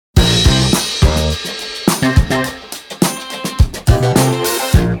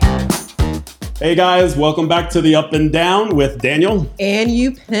Hey guys, welcome back to the Up and Down with Daniel. And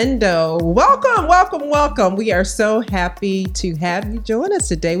Upendo. Welcome. We are so happy to have you join us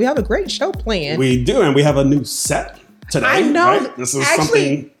today. We have a great show planned. We do, and we have a new set today. I know. Right? This is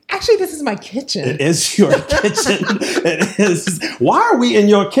something... Actually, this is my kitchen. It is your kitchen. It is. Why are we in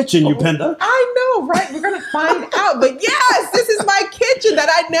your kitchen, Upenda? I know, right? We're going to find out. But yes, this is my kitchen that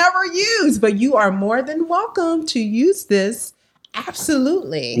I never use. But you are more than welcome to use this.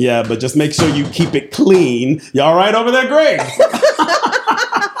 Absolutely. Yeah, but just make sure you keep it clean. You all right over there, Greg?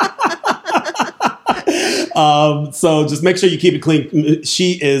 So just make sure you keep it clean.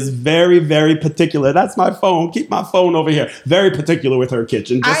 She is very, very particular. That's my phone. Keep my phone over here. Very particular with her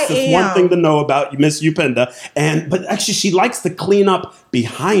kitchen. Just one thing to know about Miss Upenda. But actually, she likes to clean up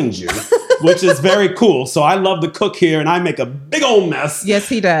behind you, which is very cool. So I love to cook here, and I make a big old mess. Yes,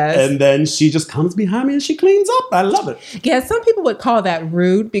 he does. And then she just comes behind me and she cleans up. I love it. Yeah, some people would call that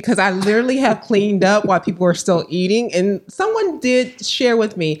rude because I literally have cleaned up while people were still eating. And someone did share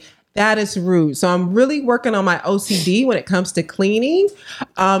with me, that is rude. So I'm really working on my OCD when it comes to cleaning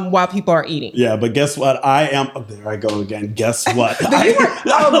while people are eating. Yeah, but guess what? I am. Oh, there I go again. Guess what? But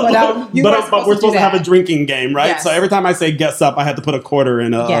we're supposed to have a drinking game, right? Yes. So every time I say guess up, I had to put a quarter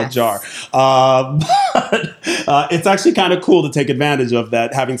in a jar. But it's actually kind of cool to take advantage of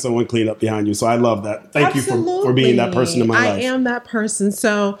that, having someone clean up behind you. So I love that. Thank you for being that person in my life. I am that person.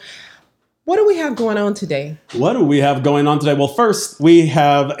 So what do we have going on today? Well, first, we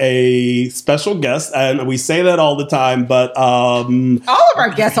have a special guest, and we say that all the time, but... all of our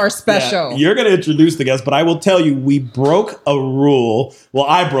guests are special. Yeah, you're going to introduce the guest, but I will tell you, we broke a rule. Well,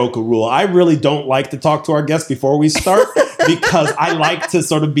 I broke a rule. I really don't like to talk to our guests before we start because I like to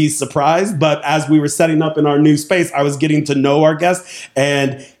sort of be surprised, but as we were setting up in our new space, I was getting to know our guest,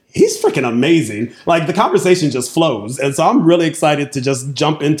 and he's freaking amazing. Like, the conversation just flows. And so I'm really excited to just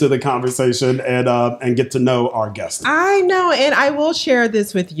jump into the conversation and get to know our guest. I know. And I will share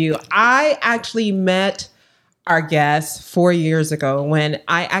this with you. I actually met our guest 4 years ago when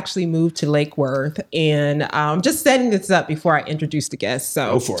I actually moved to Lake Worth. And just setting this up before I introduce the guest.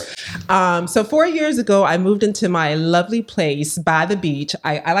 So go for it. So 4 years ago, I moved into my lovely place by the beach.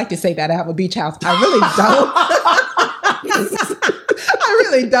 I like to say that I have a beach house. I really don't. I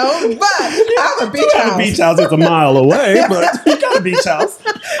really don't, but I have a beach house. A beach house is a mile away, but you got a beach house.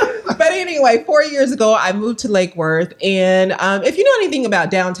 But anyway, 4 years ago, I moved to Lake Worth. And if you know anything about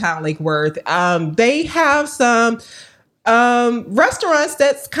downtown Lake Worth, they have some restaurants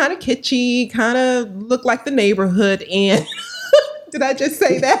that's kind of kitschy, kind of look like the neighborhood. And did I just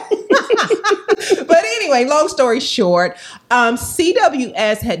say that? But anyway, long story short,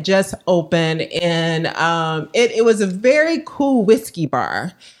 CWS had just opened, and it was a very cool whiskey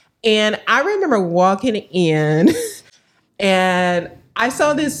bar. And I remember walking in and I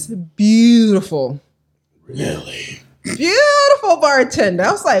saw this beautiful bartender.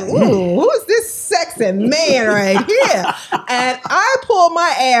 I was like, ooh, who is this sexy man right here? And I pulled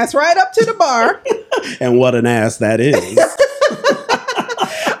my ass right up to the bar. And what an ass that is.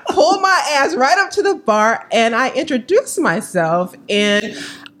 Pulled my ass right up to the bar and I introduced myself, and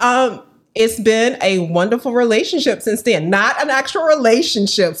it's been a wonderful relationship since then. Not an actual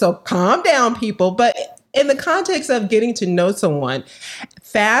relationship, so calm down, people, but in the context of getting to know someone.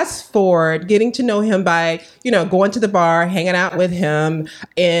 Fast forward, getting to know him by, going to the bar, hanging out with him,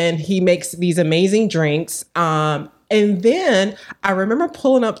 and he makes these amazing drinks. And then I remember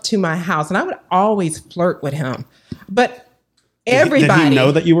pulling up to my house, and I would always flirt with him, but everybody. Did he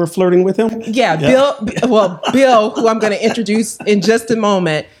know that you were flirting with him? Yeah. Bill, who I'm going to introduce in just a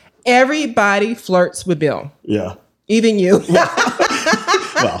moment. Everybody flirts with Bill. Yeah. Even you.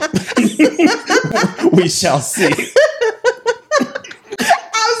 Well, we shall see.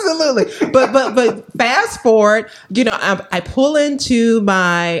 Absolutely. But fast forward, I pull into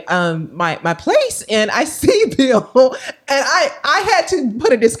my my place and I see Bill, and I had to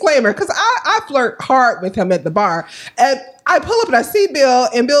put a disclaimer because I flirt hard with him at the bar. And I pull up and I see Bill,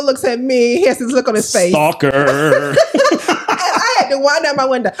 and Bill looks at me. He has this look on his face. Stalker. And I had to wind up my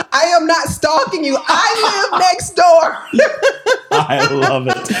window. I am not stalking you. I live next door. I love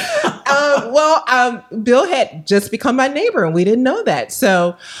it. Bill had just become my neighbor, and we didn't know that.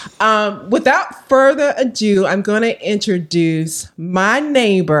 So without further ado, I'm going to introduce my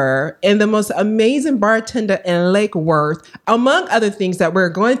neighbor and the most amazing bartender in Lake Worth, among other things that we're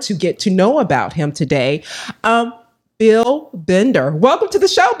going to get to know about him today. Bill Bender. Welcome to the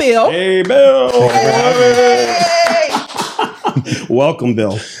show, Bill. Hey, Bill. Hey. Welcome,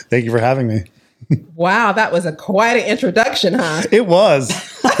 Bill. Thank you for having me. Wow, that was quite an introduction, huh? It was.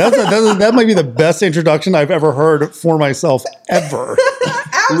 That might be the best introduction I've ever heard for myself ever.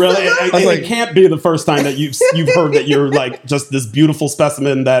 Really, it can't be the first time that you've heard that you're like just this beautiful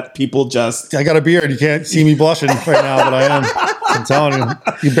specimen that people just. I got a beard. You can't see me blushing right now, but I am. I'm telling you,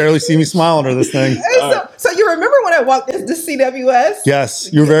 you barely see me smile under this thing. So you remember when I walked into CWS?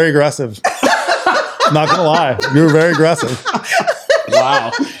 Yes, you were very aggressive. Not gonna lie, you were very aggressive.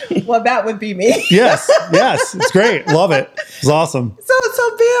 Wow. Well, that would be me. Yes, it's great. Love it. It's awesome. So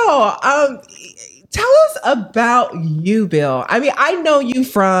Bill, tell us about you, Bill. I mean, I know you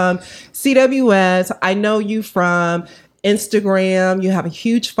from CWS. I know you from Instagram. You have a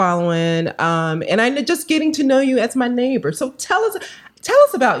huge following. And I'm just getting to know you as my neighbor. So tell us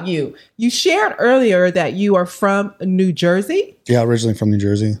about you. You shared earlier that you are from New Jersey. Yeah, originally from New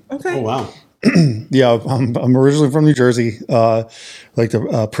Jersey. Okay. Oh, wow. Yeah, I'm originally from New Jersey, like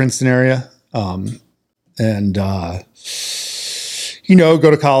the Princeton area. And go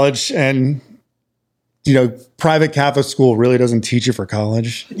to college and, private Catholic school really doesn't teach you for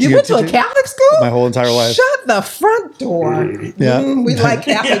college. You went to a Catholic school? My whole entire life. Shut the front door. Yeah. We like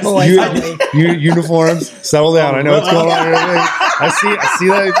Catholic boys. Uniforms, settle down. I know what's going on. I see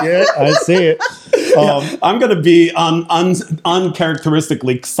that. Yeah, I see it. I'm going to be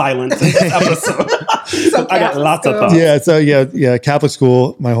uncharacteristically silent in this episode. I got lots of thoughts. Yeah, so Catholic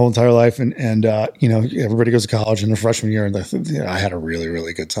school my whole entire life, and everybody goes to college in their freshman year, and I had a really,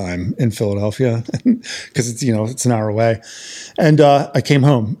 really good time in Philadelphia because it's an hour away, and I came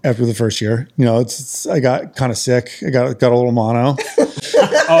home after the first year. I got kind of sick. I got a little mono.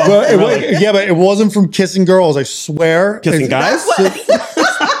 But it wasn't from kissing girls. I swear, kissing guys.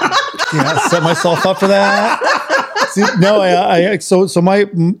 I set myself up for that. See, no, so my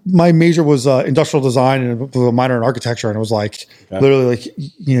major was industrial design and a minor in architecture, and it was literally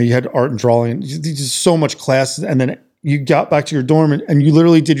you had art and drawing, just so much class, and then you got back to your dorm and you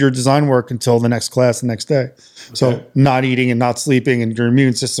literally did your design work until the next class the next day. So not eating and not sleeping, and your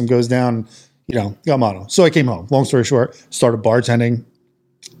immune system goes down. Got mono. So I came home. Long story short, started bartending,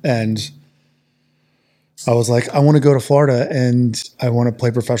 and I was like, I want to go to Florida and I want to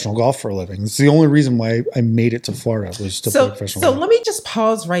play professional golf for a living. It's the only reason why I made it to Florida was to play professional golf. So let me just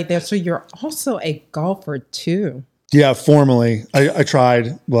pause right there. So you're also a golfer too. Yeah, formally. I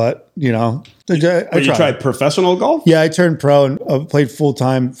tried, but you tried professional golf? Yeah, I turned pro and played full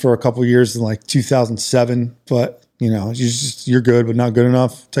time for a couple of years in 2007, but you're good, but not good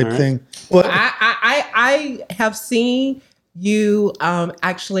enough type thing. But I have seen you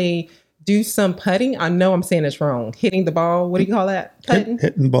actually do some putting. I know I'm saying this wrong. Hitting the ball. What do you call that? Putting?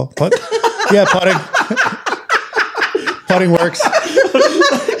 Hitting the ball. Putt. Yeah, putting. Putting works.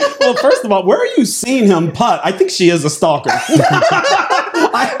 Well, first of all, where are you seeing him putt? I think she is a stalker. No,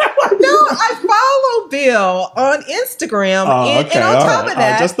 I follow Bill on Instagram. And on top of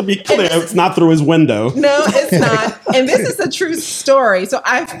that, just to be clear, it's not through his window. No, it's not. And this is a true story. So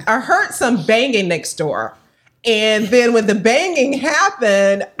I heard some banging next door. And then when the banging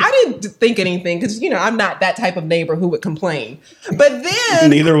happened, I didn't think anything because, I'm not that type of neighbor who would complain. But then...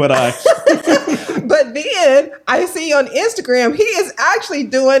 Neither would I. But then I see on Instagram, he is actually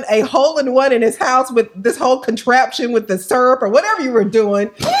doing a hole-in-one in his house with this whole contraption with the syrup or whatever you were doing.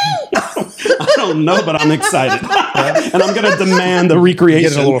 I don't know, but I'm excited. And I'm going to demand the recreation.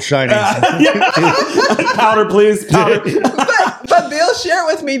 Getting a little shiny. Powder, please. Powder. But Bill shared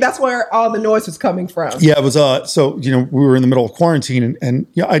with me that's where all the noise was coming from. Yeah, it was we were in the middle of quarantine and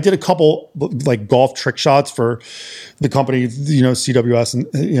I did a couple golf trick shots for the company, CWS,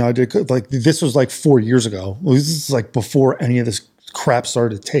 and I did this was 4 years ago. This is before any of this crap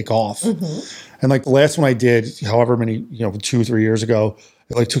started to take off. Mm-hmm. And the last one I did, however many 2 or 3 years ago,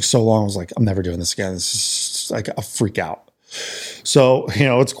 it took so long. I was like, I'm never doing this again. This is just a freak out. So,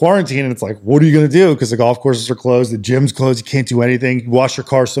 it's quarantine and it's what are you going to do? Because the golf courses are closed. The gym's closed. You can't do anything. You wash your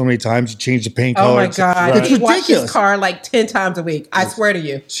car so many times. You change the paint color. Oh, my God. It's he ridiculous. washed his car 10 times a week. I swear to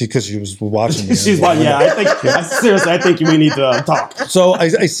you. Because she was watching me. She's seriously, I think we need to talk. So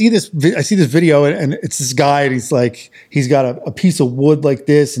I see this video and it's this guy and he's got a piece of wood like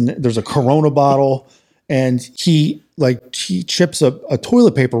this and there's a Corona bottle and he chips a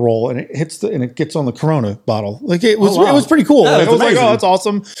toilet paper roll and it gets on the Corona bottle. It was pretty cool. Yeah, I was amazing. oh, it's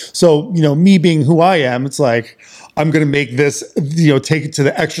awesome. So, me being who I am, it's I'm going to make this, take it to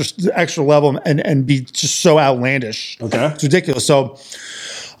the extra level and be just so outlandish. Okay. It's ridiculous. So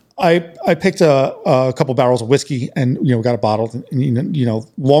I picked a couple barrels of whiskey and, got it bottled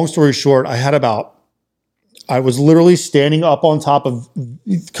and, long story short, I had about I was literally standing up on top of,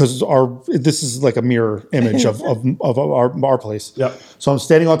 because this is like a mirror image of our place. Yep. So I'm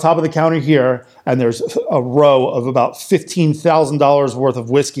standing on top of the counter here, and there's a row of about $15,000 worth of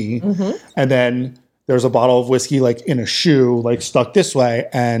whiskey, and then there's a bottle of whiskey like in a shoe, like stuck this way,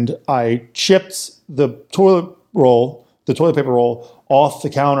 and I chipped the toilet paper roll off the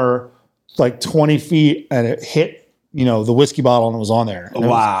counter like 20 feet, and it hit the whiskey bottle, and it was on there. And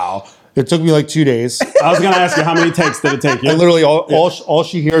Wow. It took me like 2 days. I was going to ask you, how many takes did it take you? And literally all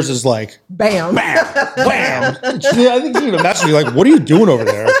she hears is like, Bam. Bam, bam. I think she would imagine me like, what are you doing over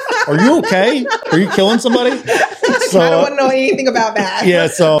there? Are you okay? Are you killing somebody? So, I don't want to know anything about that. Yeah.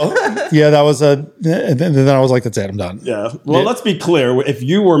 So that was and then I was like, that's it. I'm done. Yeah. Well, let's be clear. If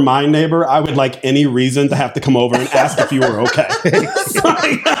you were my neighbor, I would like any reason to have to come over and ask if you were okay.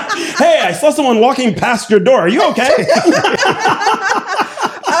 Like, hey, I saw someone walking past your door. Are you okay?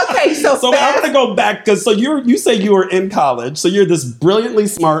 Okay, so I want to go back because you say you were in college, so you're this brilliantly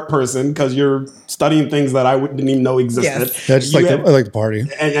smart person because you're studying things that I didn't even know existed. Yes. Yeah, I like the party.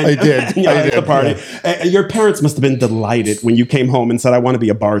 I did. I did the party. Yeah. And your parents must have been delighted when you came home and said, "I want to be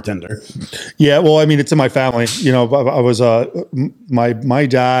a bartender." Yeah, well, I mean, it's in my family. I was my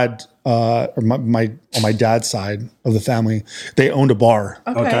dad. On my dad's side of the family, they owned a bar.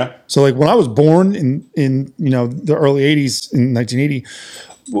 Okay. So like when I was born in the early 80s in 1980,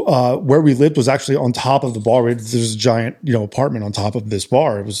 where we lived was actually on top of the bar. There's a giant apartment on top of this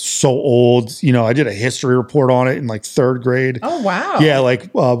bar. It was so old. I did a history report on it in like 3rd grade. Oh wow. Yeah,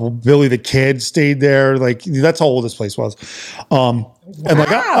 like Billy the Kid stayed there. Like that's how old this place was. And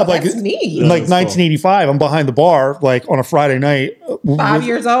that's neat. In like 1985, I'm behind the bar like on a Friday night. 5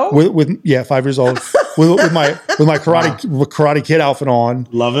 years old. 5 years old with my karate kid outfit on.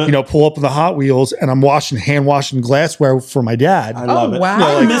 Love it. Pull up in the Hot Wheels, and I'm hand washing glassware for my dad. I love it.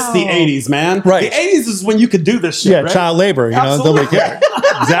 Wow. I miss the 80s, man. Right. The 80s is when you could do this shit. Yeah, right? child labor. Absolutely. Nobody cared.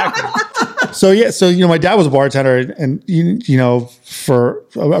 Exactly. So my dad was a bartender, and for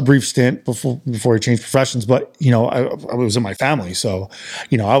a brief stint before he changed professions. But I was in my family, so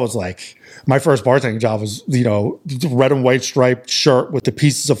I was like, my first bartending job was the red and white striped shirt with the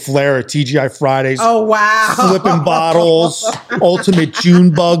pieces of flair at TGI Fridays. Oh wow! Flipping bottles, ultimate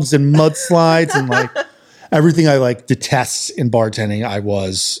June bugs and mudslides, and like everything I like detest in bartending.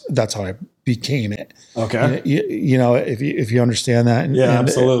 That's how I became it. Okay. If you understand that.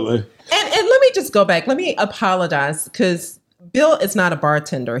 Absolutely. And let me just go back. Let me apologize because Bill is not a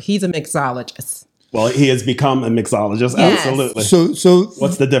bartender. He's a mixologist. Well, he has become a mixologist. Yes. Absolutely. So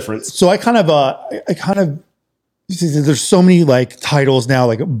what's the difference? So I kind of there's so many like titles now,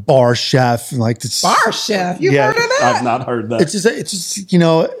 like bar chef and like this Bar chef. You've heard of that? I've not heard that. It's just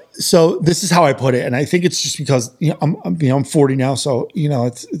so this is how I put it, and I think it's just because I'm 40 now, so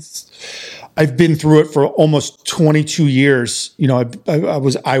it's I've been through it for almost 22 years. I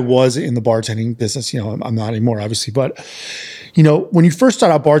was in the bartending business. I'm not anymore, obviously, but when you first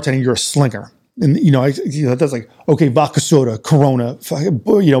start out bartending, you're a slinger. And that's like, okay, vodka soda, Corona,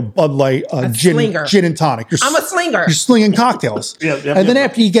 Bud Light, gin and tonic. I'm a slinger. You're slinging cocktails. Then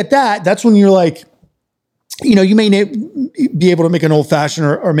after you get that, that's when you're like, you may be able to make an old fashioned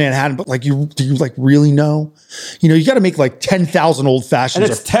or Manhattan, but like, do you like really know? You got to make like 10,000 old fashions.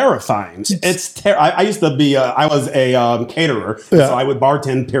 And it's terrifying. I used to be. I was a caterer, so I would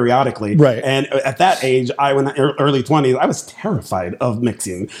bartend periodically. Right. And at that age, in the early 20s, I was terrified of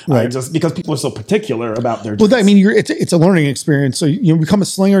mixing, right? Just because people are so particular about their. Well, I mean, it's a learning experience. So you become a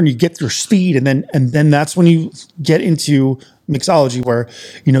slinger and you get your speed, and then that's when you get into mixology, where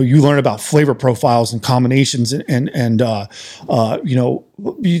you learn about flavor profiles and combinations and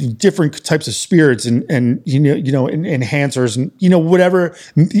different types of spirits and enhancers and whatever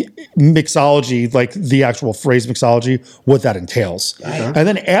mixology, like the actual phrase mixology, what that entails. Okay. And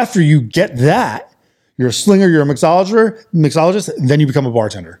then after you get that, you're a slinger, you're a mixologist, then you become a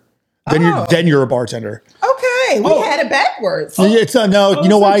bartender. Then you're a bartender. Okay, we had it backwards. It's no, you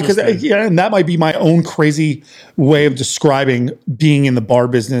know why? Because and that might be my own crazy way of describing being in the bar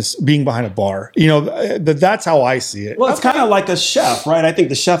business, being behind a bar. That's how I see it. Well, it's kind of like a chef, right? I think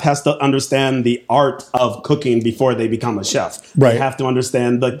the chef has to understand the art of cooking before they become a chef. Right. They have to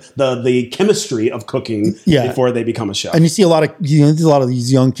understand the chemistry of cooking before they become a chef. And you see a lot of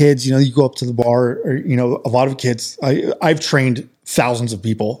these young kids. You go up to the bar, or a lot of kids. I've trained thousands of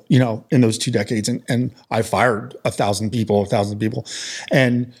people, in those 2 decades, and I fired 1,000 people,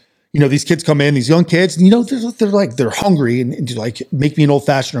 and these kids come in, these young kids, and they're hungry and like, make me an old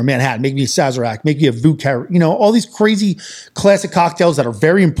fashioned or Manhattan, make me a Sazerac, make me a Vucare, all these crazy classic cocktails that are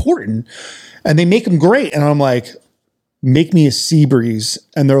very important, and they make them great, and I'm like, make me a sea breeze,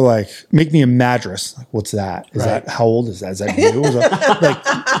 and they're like, make me a Madras. Like, what's that? Is that, how old is that? Is that new? Is that,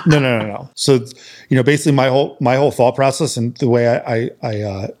 like, no. So, basically my whole thought process and the way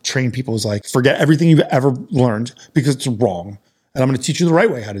I train people is like, forget everything you've ever learned because it's wrong. And I'm going to teach you the right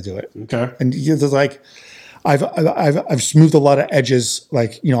way how to do it. Okay. And there's like, I've smoothed a lot of edges.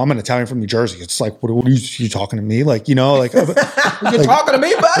 Like, I'm an Italian from New Jersey. It's like, what are you talking to me? Like, like you're talking to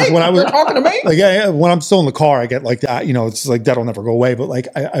me, buddy. You're talking to me. Like, yeah, when I'm still in the car, I get like that. It's like that'll never go away. But like,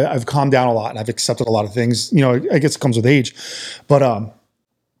 I've calmed down a lot and I've accepted a lot of things. I guess it comes with age. But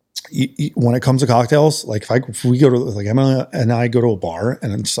when it comes to cocktails, like if we go to, like, Emma and I go to a bar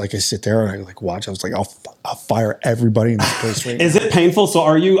and it's like I sit there and I like watch. I was like, I'll fire everybody in this place right Is it painful? So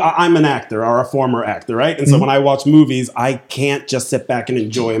I'm an actor or a former actor, right? And so when I watch movies, I can't just sit back and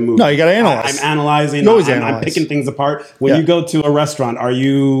enjoy a movie. No, you got to analyze. I'm analyzing. I'm picking things apart. When you go to a restaurant, are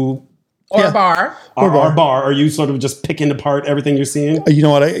you... Or a bar. Or a bar. Are you sort of just picking apart everything you're seeing? You know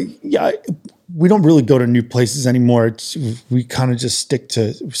what? We don't really go to new places anymore. We kind of just stick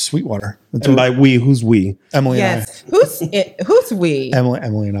to Sweetwater. And by we, who's we? Emily and I. Who's we?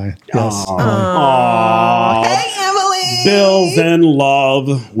 Emily and I. Yes. Aww. Hey, Emily. Bill's in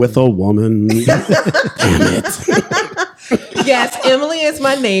love with a woman. Damn it. Yes, Emily is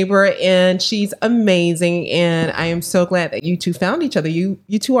my neighbor and she's amazing. And I am so glad that you two found each other. You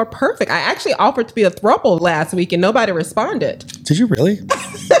two are perfect. I actually offered to be a throuple last week and nobody responded. Did you really?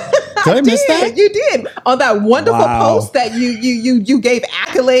 Did I miss that? You did. On that wonderful post that you gave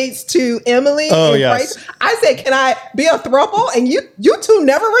accolades to Emily. Oh, yes. Bryce. I said, can I be a throuple? And you two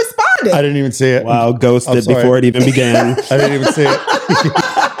never responded. I didn't even see it. Wow, ghosted before it even began. I didn't even see it.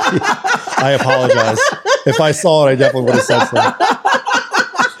 I apologize. If I saw it, I definitely would have said so.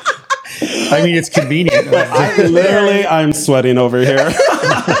 I mean, it's convenient. I'm sweating over here.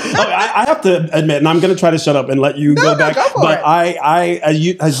 I have to admit, and I'm going to try to shut up and let you go back. Go for it.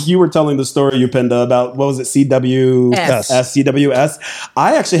 As you were telling the story, Upenda, about what was it, CWS?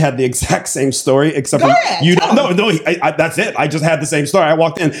 I actually had the exact same story, except you don't. No, that's it. I just had the same story. I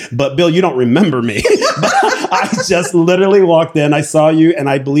walked in, but Bill, you don't remember me. I just literally walked in. I saw you, and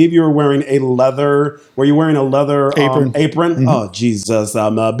I believe you were wearing a leather. Were you wearing a leather apron? Mm-hmm. Oh Jesus,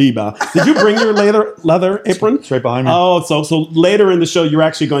 Biba. Did you bring your leather apron? It's right behind me. Oh, so later in the show, you're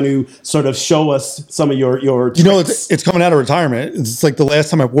actually going to sort of show us some of your tricks. It's coming out of retirement. It's like the last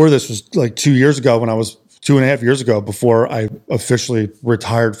time I wore this was like 2 years ago when I was 2.5 years ago before I officially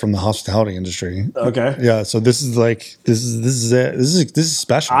retired from the hospitality industry. Okay. Yeah. So this is it. This is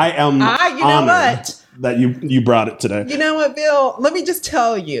special. I am you know what? That you brought it today. You know what, Bill? Let me just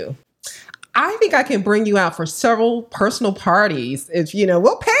tell you. I think I can bring you out for several personal parties if,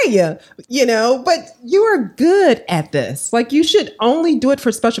 we'll pay you, but you are good at this. Like, you should only do it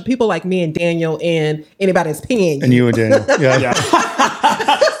for special people like me and Daniel and anybody that's paying you. And you and Daniel. Yeah.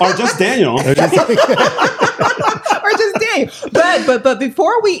 Or just Daniel. Or just Daniel. But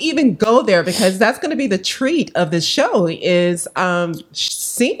before we even go there, because that's going to be the treat of this show, is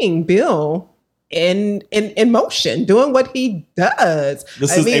seeing Bill in motion, doing what he does.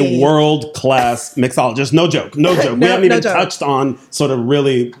 This is a world-class mixologist. No joke. We haven't even touched on sort of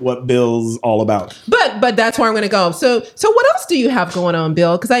really what Bill's all about. But that's where I'm going to go. So what else do you have going on,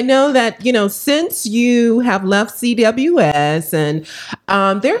 Bill? Because I know that, since you have left CWS and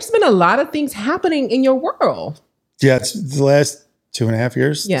there's been a lot of things happening in your world. Yeah, it's the last 2.5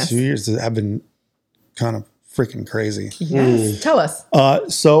 years. Yes. 2 years have been kind of freaking crazy. Yes. Tell us.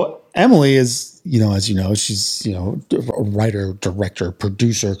 So Emily is, as you know, she's, a writer, director,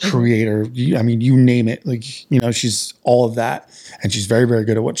 producer, creator. I mean, you name it. Like, she's all of that. And she's very, very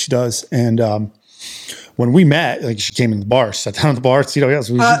good at what she does. And when we met, like, she came in the bar, sat down at the bar at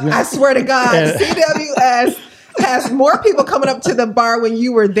CWS. I swear to God, CWS has more people coming up to the bar when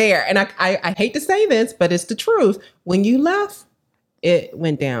you were there. And I hate to say this, but it's the truth. When you left, it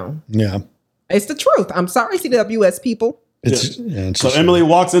went down. Yeah. It's the truth. I'm sorry, CWS people. So Emily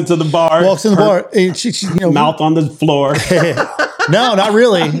walks into the bar. And she mouth on the floor. No, not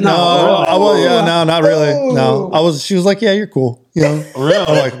really. No, not really. No, she was like, yeah, you're cool. Really?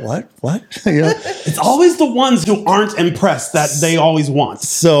 I'm like, what? It's always the ones who aren't impressed that they always want.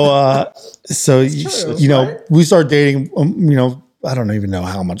 So we started dating. I don't even know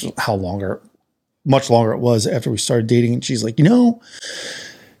how much longer it was after we started dating. And she's like,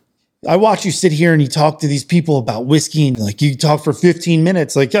 I watch you sit here and you talk to these people about whiskey and like you talk for 15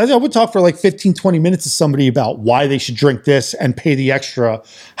 minutes. Like I would talk for like 15, 20 minutes to somebody about why they should drink this and pay the extra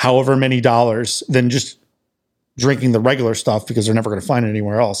however many dollars than just drinking the regular stuff because they're never going to find it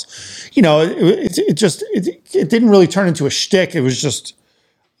anywhere else. It didn't really turn into a shtick. It was just,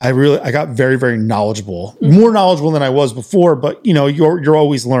 I got very, very knowledgeable, more knowledgeable than I was before, but you know, you're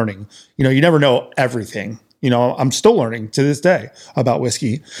always learning, you know, you never know everything. You know, I'm still learning to this day about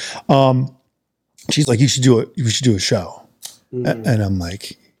whiskey. She's like, you should do it. You should do a show. And I'm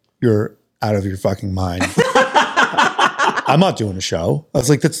like, you're out of your fucking mind. I'm not doing a show. I was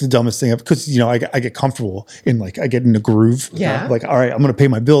like, that's the dumbest thing because, you know, I get comfortable in like, I get in a groove. Yeah. Like, all right, I'm going to pay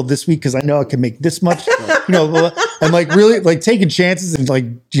my bill this week because I know I can make this much, you know, and like really like taking chances and like,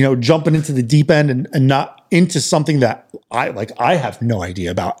 you know, jumping into the deep end and not into something that I have no idea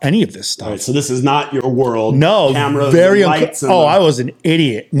about any of this stuff. Right, so this is not your world. No, cameras, very lights. I was an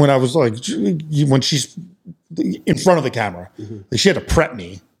idiot when I was like, when she's in front of the camera, she had to prep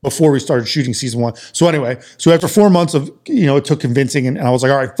me before we started shooting season 1. So anyway, so after 4 months of, you know, it took convincing and I was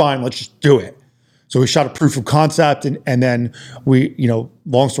like, all right, fine, let's just do it. So we shot a proof of concept and then we, you know,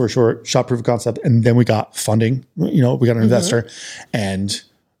 long story short, shot proof of concept and then we got funding, you know, we got an investor and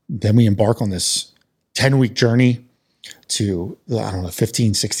then we embark on this 10-week journey to, I don't know,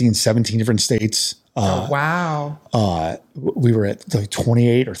 15, 16, 17 different states. Wow. We were at like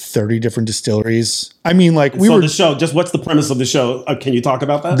 28 or 30 different distilleries. I mean, like the show, just what's the premise of the show? Can you talk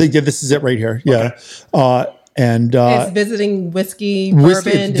about that? This is it right here. Yeah. Okay. It's visiting whiskey,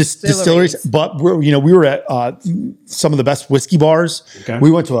 bourbon distilleries. But we were at some of the best whiskey bars. Okay.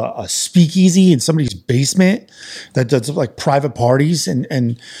 We went to a speakeasy in somebody's basement that does like private parties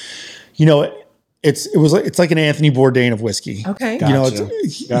and you know, it's like an Anthony Bourdain of whiskey. Okay. You know,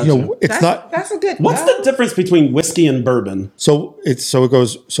 that's a good. What's the difference between whiskey and bourbon? So it's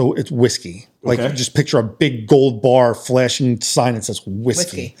whiskey. Like Okay. just picture a big gold bar flashing sign that says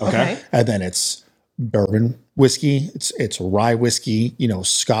whiskey. Okay. And then it's bourbon whiskey. It's rye whiskey, you know,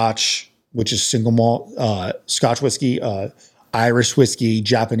 Scotch, which is single malt, Scotch whiskey, Irish whiskey,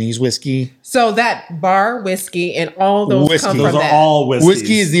 Japanese whiskey. So that bar whiskey and all those come Those from are that. all whiskeys.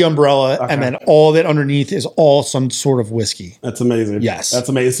 Whiskey is the umbrella, and then all that underneath is all some sort of whiskey. That's amazing. Yes. That's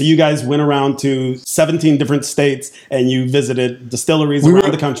amazing. So you guys went around to 17 different states and you visited distilleries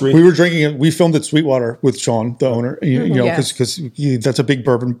around the country. We were drinking it. We filmed at Sweetwater with Sean, the owner, you know, Yes. because that's a big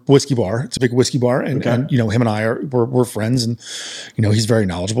bourbon whiskey bar. It's a big whiskey bar. And you know, him and I we're friends and, you know, he's very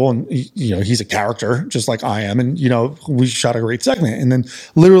knowledgeable and, you know, he's a character just like I am. And, you know, we shot a great segment. And then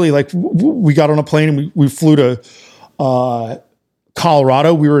literally like we got on a plane and we flew to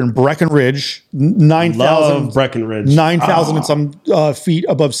Colorado. We were in Breckenridge, 9,000 Breckenridge. 9,000 and some feet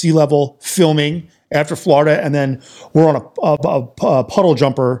above sea level filming after Florida. And then we're on a puddle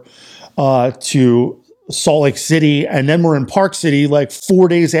jumper to Salt Lake City. And then we're in Park City like 4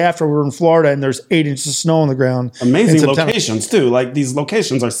 days after we're in Florida and there's 8 inches of snow on the ground. Amazing locations too. Like these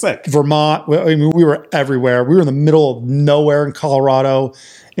locations are sick. Vermont. I mean, we were everywhere. We were in the middle of nowhere in Colorado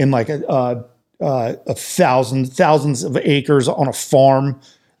in like thousands of acres on a farm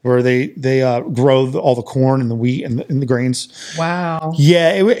where they grow all the corn and the wheat and the grains. Wow.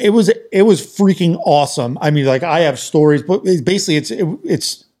 Yeah, it was freaking awesome. I mean, like I have stories, but basically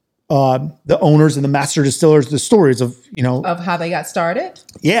it's the owners and the master distillers, the stories of, you know, Of how they got started.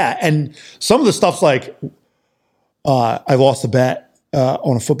 yeah. And some of the stuff's like, I lost a bet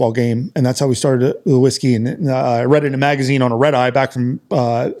on a football game, and that's how we started the whiskey. And I read it in a magazine on a red eye back from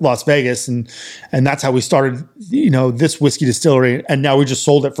Las Vegas, and that's how we started, you know, this whiskey distillery. And now we just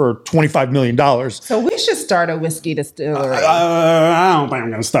sold it for $25 million. So we should start a whiskey distillery. I don't think I'm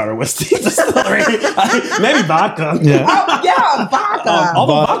going to start a whiskey distillery. Maybe vodka. Yeah. Oh, yeah, vodka.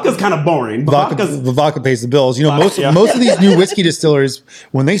 Although vodka's kind of boring. The vodka pays the bills. You know, most of these new whiskey distilleries,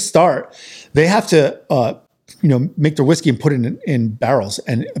 when they start, they have to you know, make their whiskey and put it in barrels.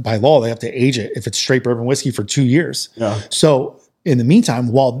 And by law, they have to age it if it's straight bourbon whiskey for 2 years. Yeah. So in the meantime,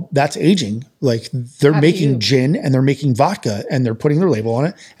 while that's aging, like they're making gin and they're making vodka and they're putting their label on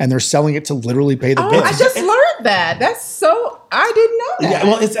it and they're selling it to literally pay the bills. I just learned that. That's so, I didn't know that.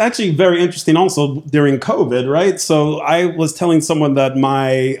 Yeah, well, it's actually very interesting also during COVID, right? So I was telling someone that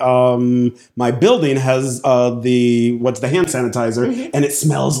my my building has the hand sanitizer and it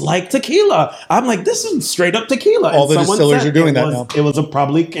smells like tequila. I'm like, this is straight up tequila. All the distilleries are doing that now. It was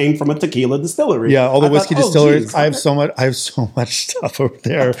probably came from a tequila distillery. Yeah, all the whiskey distilleries. Geez. I have so much stuff over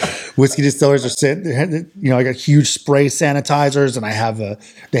there. Whiskey distillers are sitting, you know, I got huge spray sanitizers and I have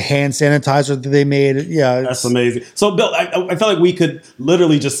the hand sanitizer that they made. Yeah. That's amazing. So, Bill, I feel like we could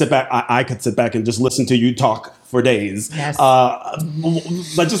literally just sit back. I could sit back and just listen to you talk for days. Yes. I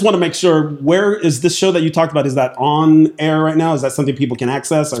just want to make sure, where is this show that you talked about? Is that on air right now? Is that something people can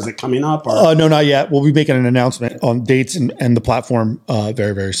access, or is it coming up? Or? No, not yet. We'll be making an announcement on dates and the platform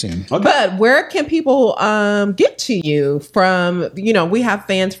very, very soon. Okay. But where can people get to you from? We have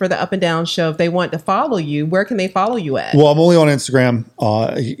fans for the Up and Down show. If they want to follow you, where can they follow you at? Well, I'm only on Instagram,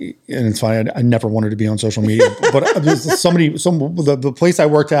 and it's fine. I never wanted to be on social media, but the place I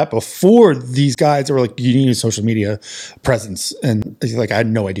worked at before these guys, they were like, you need a social media presence, and like I had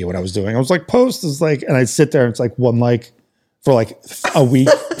no idea what I was doing. I was like, post is like, and I'd sit there and it's like one like for like a week.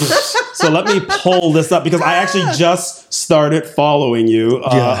 So let me pull this up, because I actually just started following you about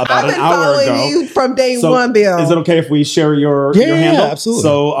an hour ago. I've been following you from day one, Bill. Is it okay if we share your handle? Yeah, absolutely.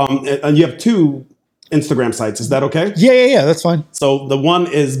 So and you have 2 Instagram sites. Is that okay? Yeah, that's fine. So the one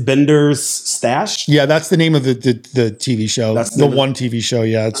is Bartender'S Stash. Yeah, that's the name of the TV show. That's the one TV show.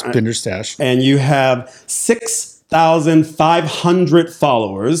 Yeah, it's Bartender'S Stash. And you have 6,500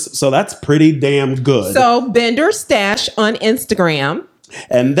 followers. So that's pretty damn good. So Bartender'S Stash on Instagram.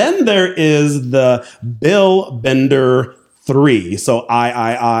 And then there is the Bill Bender 3. So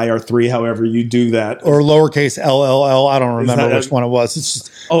I or 3, however you do that. Or lowercase LLL. I don't remember which one it was. It's just,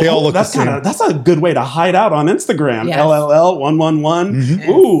 they all look the same. That's a good way to hide out on Instagram. Yes. LLL 111. Mm-hmm.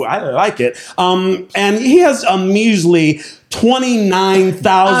 Ooh, I like it. And he has a measly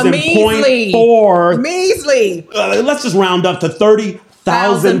 29,000.4. Measly. Let's just round up to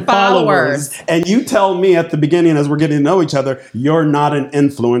 30,000 followers. And you tell me at the beginning, as we're getting to know each other, you're not an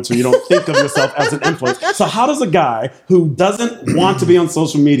influencer. You don't think of yourself as an influencer. So how does a guy who doesn't want to be on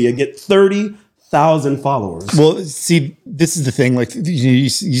social media get 30,000 followers? Well, see, this is the thing. Like you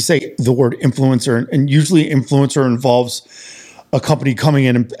say the word influencer, and usually influencer involves a company coming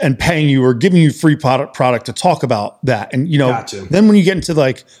in and paying you or giving you free product to talk about that. And, Gotcha. Then when you get into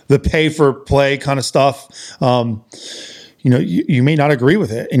like the pay for play kind of stuff, you may not agree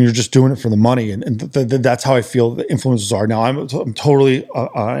with it, and you're just doing it for the money. And that's how I feel the influencers are. Now, I'm totally,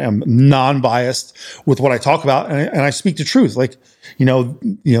 I am non-biased with what I talk about, and I speak the truth. Like,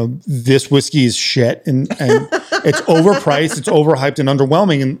 this whiskey is shit, and it's overpriced, it's overhyped and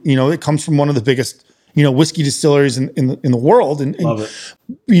underwhelming. And, it comes from one of the biggest, whiskey distilleries in the world. And Love it.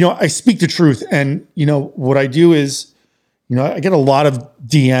 I speak the truth. And, what I do is, I get a lot of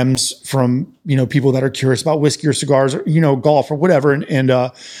DMs from, people that are curious about whiskey or cigars or, golf or whatever. And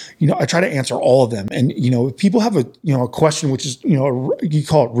I try to answer all of them. And, if people have a question, which is, you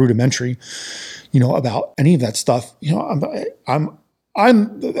call it rudimentary, about any of that stuff, I'm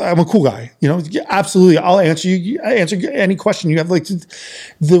a cool guy, absolutely. I'll answer you. I answer any question you have. Like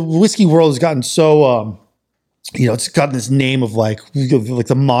the whiskey world has gotten so, it's gotten this name of like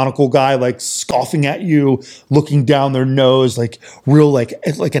the monocle guy, like scoffing at you, looking down their nose, like real, like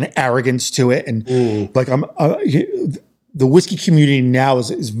an arrogance to it. And like the whiskey community now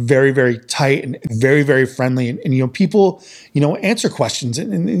is very, very tight and very, very friendly. And people, answer questions.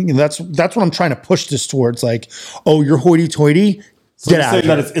 And that's what I'm trying to push this towards. Like, oh, you're hoity toity. So you're saying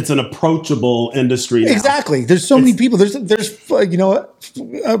that it's an approachable industry now. Exactly. There's so many people. There's a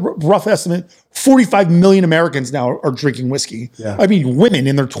rough estimate, 45 million Americans now are drinking whiskey. Yeah. I mean, women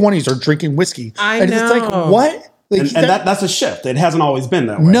in their 20s are drinking whiskey. I know. It's like, what? Like, And that's a shift. It hasn't always been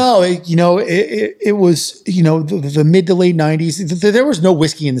that way. No, it was, the mid to late 90s. There was no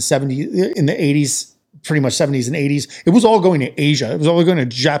whiskey in the 70s, in the 80s. Pretty much 70s and 80s. It was all going to Asia. It was all going to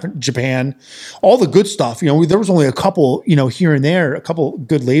Japan, all the good stuff. There was only a couple, here and there, a couple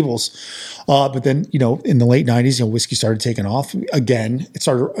good labels. But then, in the late 90s, whiskey started taking off again. It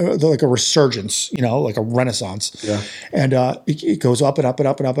started like a resurgence, like a renaissance. Yeah. And it goes up and up and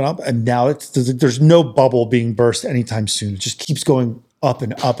up and up and up. And now there's no bubble being burst anytime soon. It just keeps going up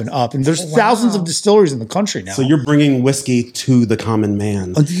and up and up. And there's thousands of distilleries in the country now. So you're bringing whiskey to the common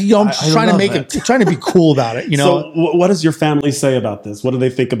man. I'm trying to be cool about it. So what does your family say about this? What do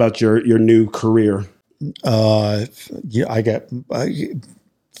they think about your new career? I get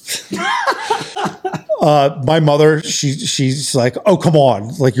my mother, she's like, oh, come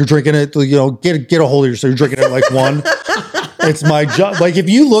on. Like, you're drinking it, get a hold of yourself. You're drinking it like one. It's my job. Like, if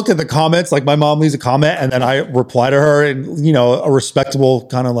you look at the comments, like my mom leaves a comment and then I reply to her and, a respectable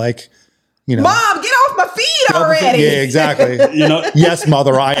kind of like, Mom, get off my feet already. Yeah, exactly. Yes,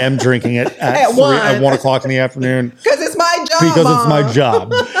 mother, I am drinking it at 1 o'clock in the afternoon. Because it's my job. Because it's my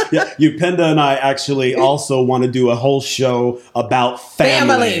job. Yeah, Penda and I actually also want to do a whole show about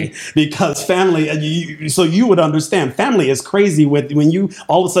family. Because family, so you would understand, family is crazy when you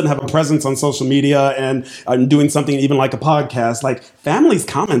all of a sudden have a presence on social media and doing something even like a podcast. Like, family's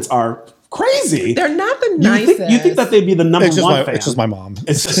comments are crazy. They're not the nicest. You think that they'd be the number one fan? It's just my mom.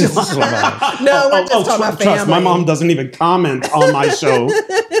 It's just my mom. No, we're just talking about family. Trust, my mom doesn't even comment on my show.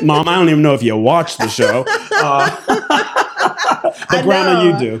 Mom, I don't even know if you watch the show. But Grandma,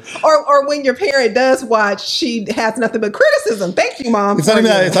 you do. Or when your parent does watch, she has nothing but criticism. Thank you, Mom. It's not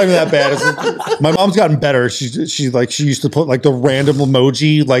even that bad. My mom's gotten better. She used to put like the random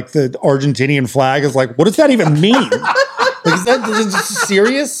emoji, like the Argentinian flag. Is like, what does that even mean? Like, is that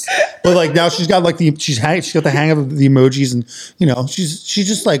serious? But like now she's got like she's got the hang of the emojis, and you know she's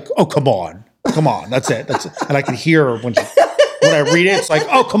just like, oh come on, that's it. And I can hear her when I read it, it's like,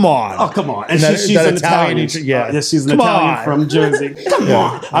 oh come on, and she's an Italian. She's an Italian from Jersey. Come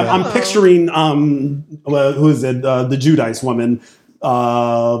on, I'm picturing who is it? The Judice woman.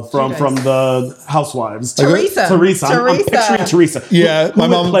 From the Housewives, Teresa. I'm picturing Teresa. Yeah, who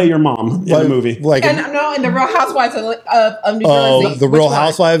would play your mom in the movie? Like, in the Real Housewives of New Jersey. The Real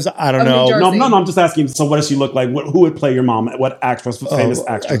Housewives. I don't know. No. I'm just asking. So, what does she look like? Who would play your mom? What actress? Famous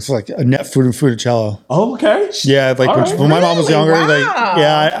actress? It's like Annette Funicello. Oh, okay. Yeah, like when my mom was younger. Wow. Like,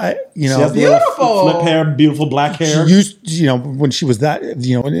 yeah, she has beautiful flip hair, beautiful black hair. She used, when she was that,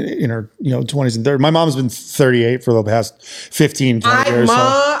 in her 20s and 30s. My mom's been 38 for the past 15, 20 years.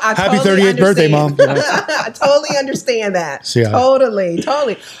 Happy totally 38th birthday, Mom. I totally understand that. So, yeah. Totally.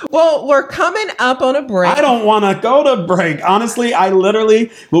 Well, we're coming up on a break. I don't want to go to break. Honestly, I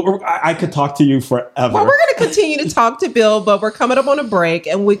could talk to you forever. Well, we're going to continue to talk to Bill, but we're coming up on a break.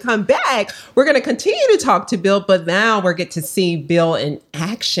 And when we come back, we're going to continue to talk to Bill, but now we're get to see Bill in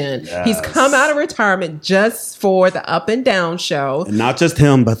action. Yes. He's come out of retirement just for the Up and Down show. And not just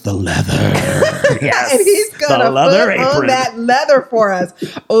him, but the leather. Yes. And he's going to put on that leather for us.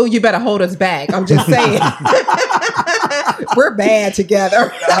 Oh, you better hold us back. I'm just saying. We're bad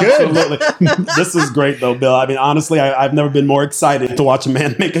together. Absolutely. This is great, though, Bill. I mean, honestly, I've never been more excited to watch a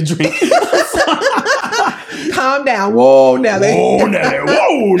man make a drink. Calm down. Whoa, Nelly. Whoa,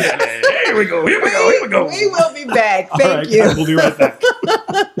 Nelly. Here we go. We will be back. Thank you. We'll be right back.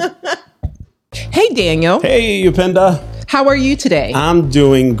 Hey, Daniel. Hey, Upenda. How are you today? I'm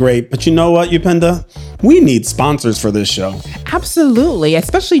doing great. But you know what, Upenda? We need sponsors for this show. Absolutely.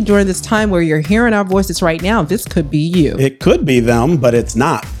 Especially during this time where you're hearing our voices right now. This could be you. It could be them, but it's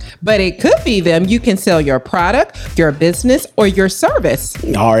not. But it could be them. You can sell your product, your business, or your service.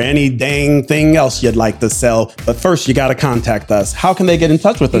 Or any dang thing else you'd like to sell. But first, you got to contact us. How can they get in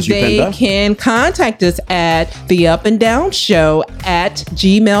touch with us, Upenda? They can contact us at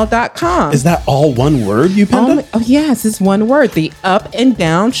theupandownshow@gmail.com. Is that all one word, Upenda? Oh, yes, it's one word.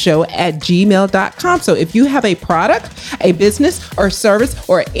 theupandownshow@gmail.com. So if you have a product, a business, or service,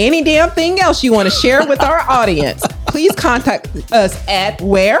 or any damn thing else you want to share with our audience, please contact us at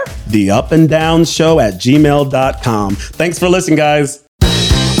where? theupandownshow@gmail.com. Thanks for listening, guys.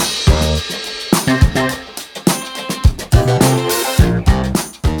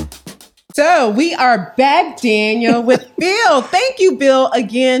 So we are back, Daniel, with Bill. Thank you, Bill,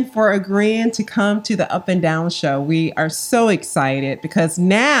 again for agreeing to come to the Up and Down Show. We are so excited because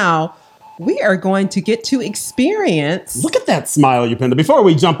now we are going to get to experience. Look at that smile, Upenda. Before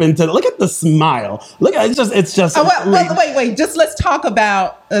we jump into it, look at the smile. Look at it's just. Oh, wait. Just let's talk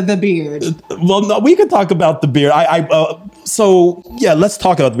about the beard. Well, no, we could talk about the beard. So yeah, let's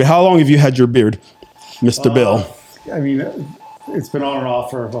talk about the beard. How long have you had your beard, Mr. Bill? I mean, it's been on and off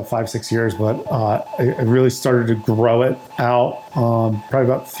for about 5-6 years, but I really started to grow it out probably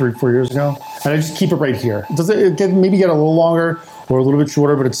about 3-4 years ago, and I just keep it right here. It maybe get a little longer or a little bit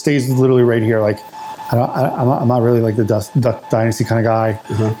shorter, but it stays literally right here. Like I'm not really like the Duck Dynasty kind of guy.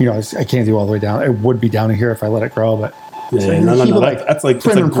 Mm-hmm. I can't do all the way down. It would be down in here if I let it grow, but that's a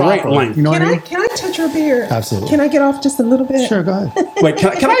great length. You know what I mean? Can I touch your beard? Absolutely. Can I get off just a little bit? Sure, go ahead. Wait,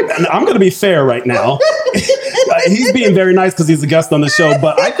 can I? I'm going to be fair right now. He's being very nice because he's a guest on the show,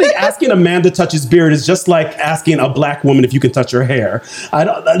 but I think asking a man to touch his beard is just like asking a black woman if you can touch her hair.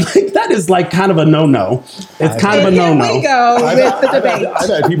 I think that is like kind of a no-no. It's kind of a no-no. Here we go with the debate. I've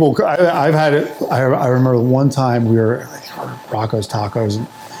had people. I've had it. I remember one time we were like Rocco's Tacos,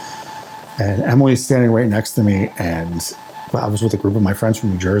 and Emily's standing right next to me, and I was with a group of my friends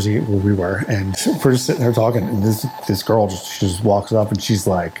from New Jersey where we were, and we're just sitting there talking, and this girl just walks up and she's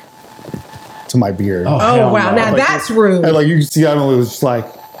like, to my beard. Oh wow! No. Now that's rude. And like you can see, Emily was just like,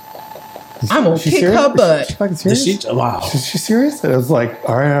 I'm gonna kick her butt. She fucking serious? Wow. Is she serious? And I was like,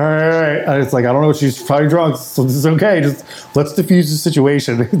 all right. And it's like, I don't know. She's probably drunk, so this is okay. Just let's diffuse the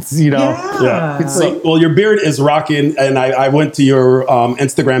situation. It's, Yeah. It's So, like, well, your beard is rocking, and I went to your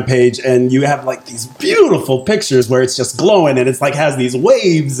Instagram page, and you have like these beautiful pictures where it's just glowing, and it's like has these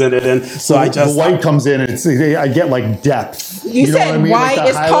waves in it, and so the white comes in, and I get like depth. You know said what I mean? white. Like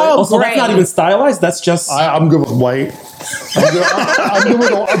It's highlight. called so that's not gray. even stylized. That's just I'm good with white. I'm good with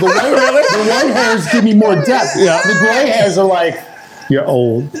the white hairs give me more depth. Yeah. The gray hairs are like, you're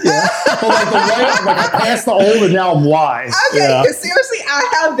old. Yeah. But like the white, like I passed the old and now I'm wise. Okay, Yeah. because seriously,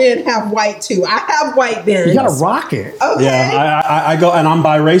 I have white too. I have white then. You gotta rock it. Okay. yeah. I go, and I'm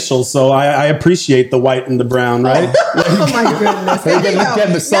biracial, so I appreciate the white and the brown, right? Oh my goodness. They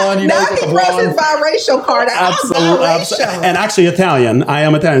get the sun, now you get he the brought his blonde. biracial card out. Absolutely, Biracial. and actually Italian. I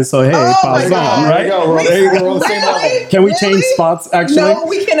am Italian, so hey, Oh my pause God. on, right? There you go. We're on the same level. Really? Can we change Really? spots? Actually, No,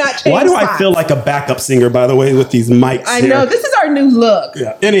 we cannot change Why do I spots. feel like a backup singer? By the way, with these mics, I here? know this is our new look.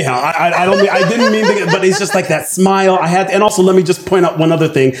 Yeah. Anyhow, I don't. I didn't mean to, but it's just like that smile I had. And also, let me just point out one other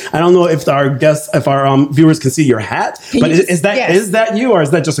thing. I don't know if our guests, if our viewers can see your hat, but you is that yes. that you, or is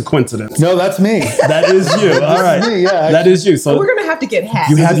that just a coincidence? No, that's me. That is you. All right, me, yeah. that is you. So We're gonna have to get hats.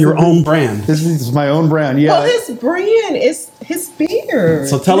 you have your own brand. This is my own brand. Yeah. Well, his brand is his beard.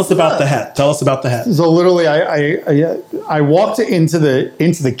 So tell us His about look. the hat. Tell us about the hat. So literally, I walked into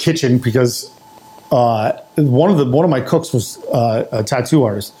the kitchen because one of my cooks was a tattoo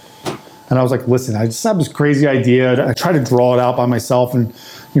artist, and I was like, listen, I just have this crazy idea. I tried to draw it out by myself, and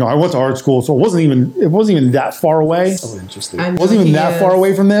I went to art school, so it wasn't even that far away. So interesting. I It know wasn't even he that is. far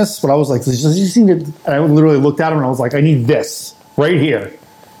away from this, but I was like, you seem to. And I literally looked at him and I was like, I need this right here,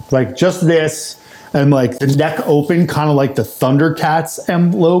 like just this, and like the neck open, kind of like the Thundercats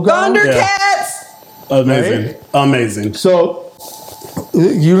logo. Thundercats. Amazing. Right? Amazing. So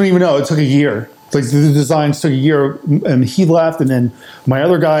you don't even know. It took a year. Like the designs took a year, and he left, and then my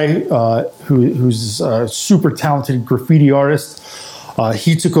other guy, who's a super talented graffiti artist,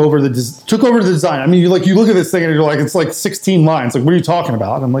 he took over the design. I mean, you look at this thing and you're like, it's like 16 lines. Like, what are you talking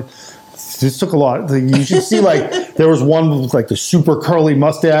about? And I'm like, this took a lot. Like, you should see, like, there was one with like the super curly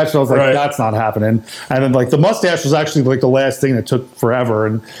mustache. And I was like, Right. that's not happening. And then like the mustache was actually like the last thing that took forever.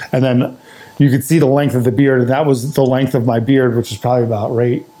 And then you could see the length of the beard, and that was the length of my beard, which is probably about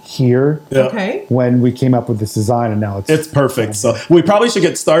right here. Yeah. Okay. When we came up with this design, and now It's perfect. So we probably should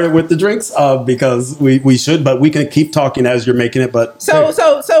get started with the drinks because we should, but we can keep talking as you're making it. But So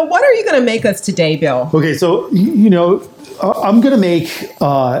what are you gonna make us today, Bill? okay. So I'm gonna make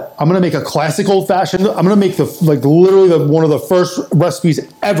a classic old fashioned. I'm gonna make literally one of the first recipes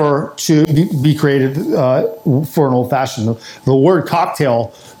ever to be created for an old fashioned. The word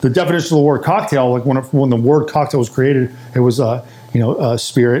cocktail, the definition of the word cocktail, like when the word cocktail was created, it was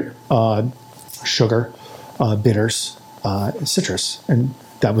spirit, sugar, bitters, citrus, and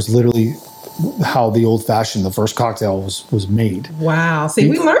that was literally how the old fashioned, the first cocktail was made. Wow. See,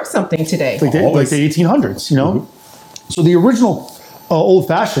 we learned something today. Like the 1800s, So the original old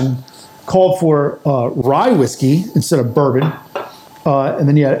fashioned called for rye whiskey instead of bourbon, and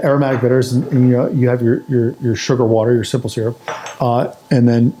then you had aromatic bitters, and you have your sugar water, your simple syrup, and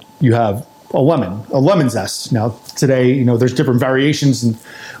then you have a lemon zest. Now today, there's different variations, and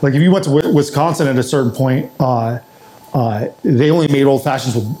like if you went to Wisconsin at a certain point, they only made old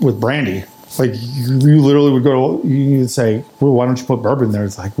fashions with brandy. Like you literally would go, you'd say, well, why don't you put bourbon there?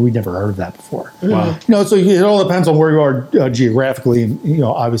 It's like, we never heard of that before. Wow. So it all depends on where you are geographically, and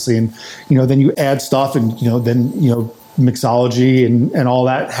obviously, and then you add stuff, and then mixology and all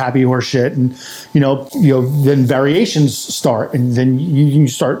that happy horse shit, and then variations start, and then you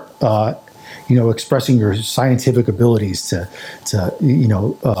start expressing your scientific abilities to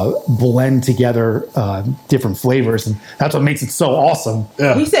blend together different flavors, and that's what makes it so awesome.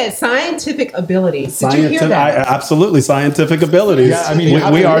 Yeah. He said scientific abilities. Did you hear that? Absolutely, scientific abilities. Yeah, I mean,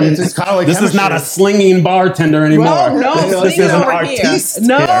 we are. it's kind of like this is not a chemistry. slinging bartender anymore. Well, no this slinging is an over artiste. here.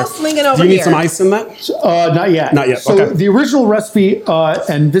 No here. slinging over Do you need here. some ice in that? Not yet. Not yet, So okay. the original recipe,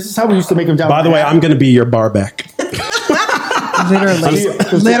 and this is how we used to make them down. By the way, I'm going to be your bar back. Literally.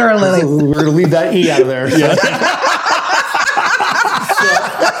 We're going to leave that E out of there. Yeah.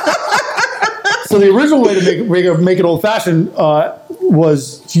 So the original way to make it old fashioned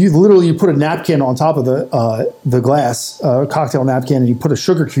was you put a napkin on top of the glass, cocktail napkin, and you put a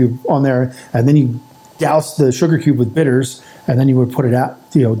sugar cube on there, and then you douse the sugar cube with bitters, and then you would put it out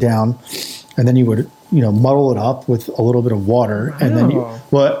down, and then you would muddle it up with a little bit of water, and then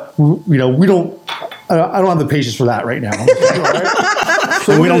we don't. I don't have the patience for that right now. Right?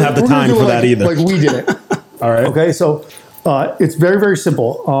 And we don't have the we're gonna time do for it that either. Like we did it. All right. Okay, so It's very, very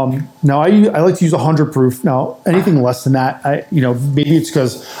simple. Now, I like to use 100 proof. Now, anything less than that, maybe it's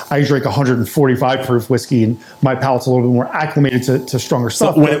because I drink 145 proof whiskey and my palate's a little bit more acclimated to stronger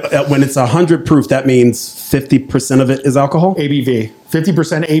stuff. So when it's 100 proof, that means 50% of it is alcohol? ABV.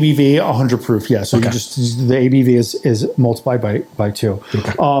 50% ABV, 100 proof. Yeah. So the ABV is multiplied by 2.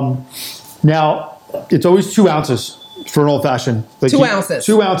 Okay. Now, it's always 2 ounces. For an old fashioned, like 2 ounces.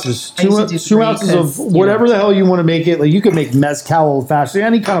 2 ounces. 2 ounces of whatever the hell you want to make it. Like you can make mezcal old fashioned,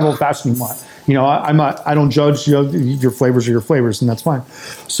 any kind of old fashioned you want. I don't judge. Your flavors are your flavors, and that's fine.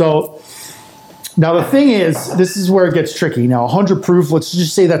 So now the thing is, this is where it gets tricky. Now 100 proof. Let's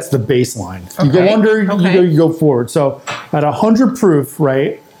just say that's the baseline. Okay. You go under, you go forward. So at 100 proof,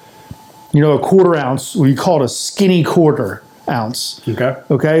 right? A quarter ounce. You call it a skinny quarter ounce. Okay.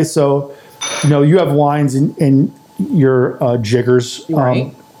 Okay. So you have wines in your jiggers.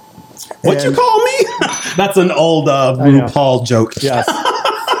 Right. What you call me? That's an old RuPaul joke. Yes.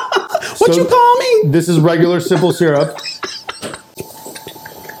 What you call me? This is regular simple syrup.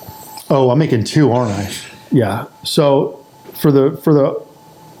 Oh, I'm making 2, aren't I? Yeah. So for the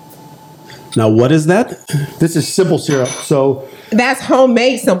now, what is that? This is simple syrup. So that's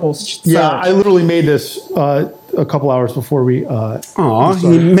homemade simple syrup. Yeah, I literally made this a couple hours before we.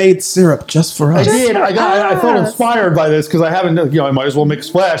 He made syrup just for us. I did. I felt inspired by this because I haven't. I might as well make a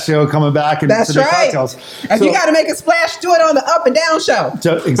splash. Coming back and that's right. Cocktails. If you got to make a splash, do it on the up and down show.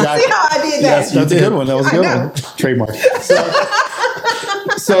 Exactly. See how I did that? Yes, that's a good one. That was a good one. Trademark.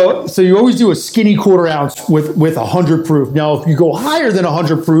 So you always do a skinny quarter ounce with 100 proof. Now, if you go higher than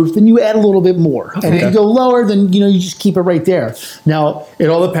 100 proof, then you add a little bit more. Okay. And if you go lower, then you just keep it right there. Now, it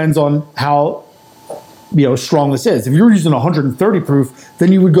all depends on how strong this is. If you're using 130 proof,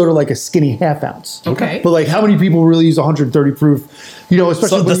 then you would go to like a skinny half ounce. Okay. But like, how many people really use 130 proof? Especially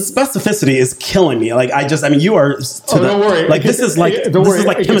so the specificity is killing me. Like you are. Don't worry. Like this is like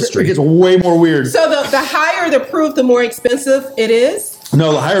chemistry. It gets way more weird. So the higher the proof, the more expensive it is.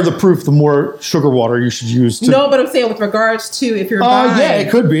 No, the higher the proof, the more sugar water you should use. No, but I'm saying with regards to if you're buying. Yeah,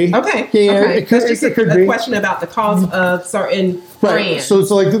 it could be. Okay. Yeah, okay. It could be. A question about the cost of certain brands. So it's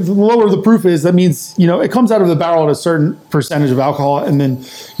like the lower the proof is, that means, it comes out of the barrel at a certain percentage of alcohol. And then,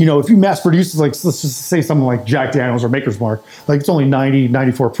 if you mass produce, like, let's just say something like Jack Daniels or Maker's Mark, like it's only 90,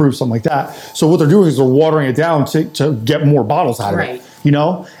 94 proof, something like that. So what they're doing is they're watering it down to get more bottles out of it.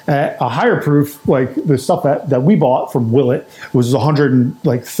 A higher proof, like the stuff that we bought from Willet was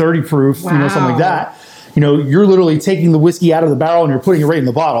 130 proof, wow. Something like that. You're literally taking the whiskey out of the barrel and you're putting it right in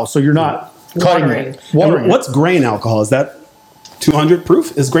the bottle. So you're not cutting it. Watering what's grain alcohol? Is that 200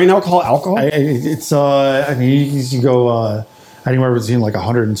 proof? Is grain alcohol? It's you go anywhere between like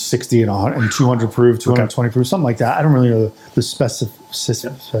 160 and 200 proof, 220 proof, something like that. I don't really know the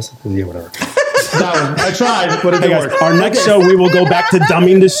specificity or whatever. I tried, but it didn't work. Our next show, we will go back to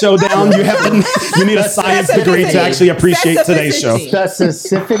dumbing the show down. You need a science degree to actually appreciate today's show.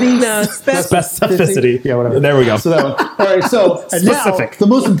 Specificity? No, specificity. Yeah, whatever. There we go. So that one. All right. So specific. Now, the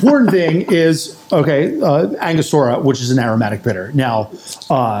most important thing is Angostura, which is an aromatic bitter. Now,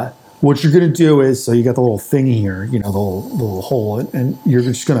 what you're going to do is, so you got the little thing here, the little hole, and you're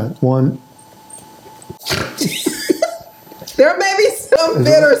just going to There may be some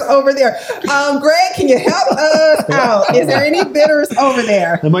bitters over there. Greg, can you help us out? Is there any bitters over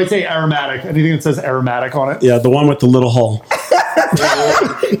there? It might say aromatic. Anything that says aromatic on it? Yeah, the one with the little hole.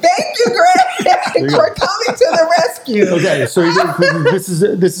 Thank you, Greg, for coming to the rescue. Okay, so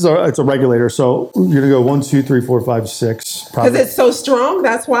it's a regulator. So you're gonna go 1, 2, 3, 4, 5, 6. Because it's so strong.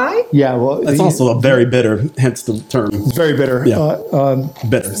 That's why. Yeah, well, it's also a very bitter. Hence the term. It's very bitter. Yeah,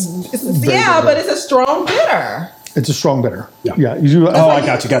 bitters. Yeah, but it's a strong bitter. It's a strong bitter. Yeah. I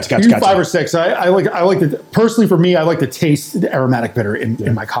got you. You 5 or 6. I like to, personally for me, I like to taste the aromatic bitter in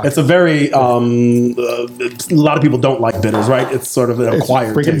my cocktail. It's a very a lot of people don't like bitters, right? It's sort of an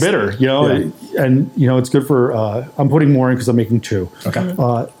acquired freaking taste. bitter, and it's good for. I'm putting more in because I'm making 2. Okay.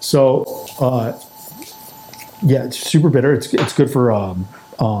 It's super bitter. It's good for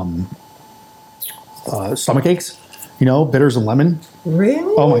stomach aches. Bitters and lemon.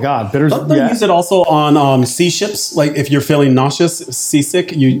 Really? Oh my God, bitters. Don't they use it also on sea ships? Like if you're feeling nauseous, seasick,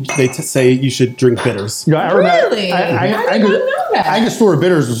 they say you should drink bitters. Aromatic. Really? I did not know that. Angostura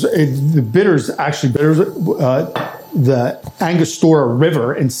bitters. The Angostura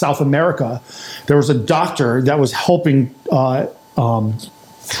River in South America. There was a doctor that was helping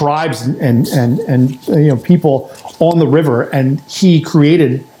tribes and people on the river, and he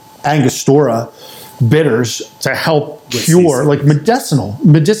created Angostura. bitters to help With cure, seasoning. like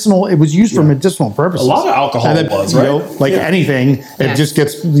medicinal. It was used for medicinal purposes. A lot of alcohol And then, was, you right? know, like anything, it Yes. just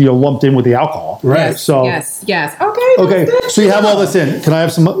gets lumped in with the alcohol. Right. So Yes. Okay. okay, that's good so you to have all know. this in. Can I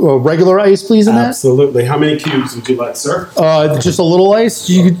have some regular ice, please, in that? Absolutely. How many cubes would you like, sir? Just a little ice.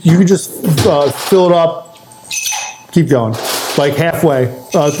 You could just fill it up. Keep going, like halfway,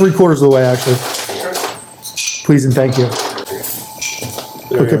 3/4 of the way, actually. Please and thank you.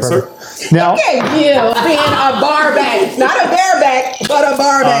 There you go, sir. Now, Okay, you being a bar back, not a bareback, but a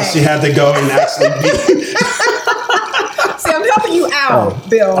bar back. She had to go and actually be. See, I'm helping you out,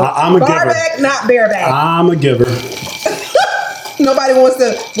 Bill. I'm a giver. bar back, not bareback. I'm a giver. Nobody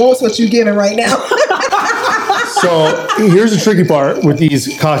wants what you're giving right now. so here's the tricky part with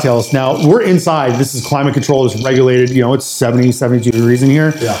these cocktails. Now, we're inside. This is climate control. It's regulated. You know, it's 70, 72 degrees in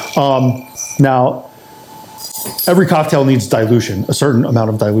here. Yeah. Now, every cocktail needs dilution, a certain amount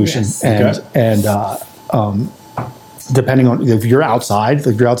of dilution. Yes. And depending on if you're outside,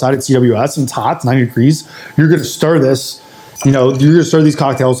 like you're outside at CWS and it's hot, it's 90 degrees, you're going to stir this. You know, you're going to stir these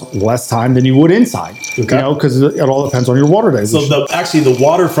cocktails less time than you would inside. Okay. You know, because it all depends on your water dilution. So the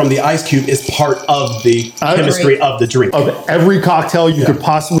water from the ice cube is part of the chemistry of the drink. Of every cocktail you could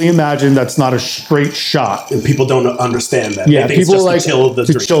possibly imagine that's not a straight shot. And people don't understand that. Yeah, they think people it's just like to chill the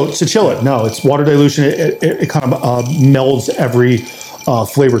drink. to chill it. No, it's water dilution. It kind of melds every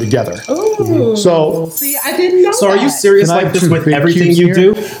flavor together. Ooh. So- see, I didn't know. So are you that. serious Can I like have this two with big everything cubes you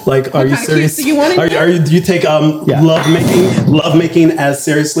here? do? Like, are you kind of serious? cubes do you want in Are you, do you take Yeah. love making as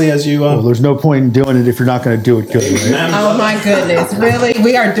seriously as you? Well, there's no point in doing it if you're not going to do it good. Right? Oh my goodness! Really,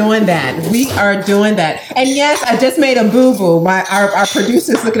 we are doing that. We are doing that. And yes, I just made a boo boo. Our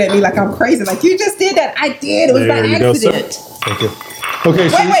producer's looking at me like I'm crazy. Like you just did that. I did. It was by There you go, sir. accident. Thank you. Okay,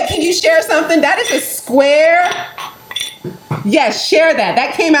 so Wait. Can you share something? That is a square. Yes, share that.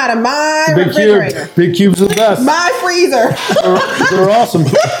 That came out of my refrigerator. big cubes are the best. My freezer. They're awesome.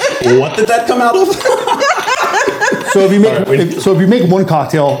 What did that come out of? So if you make one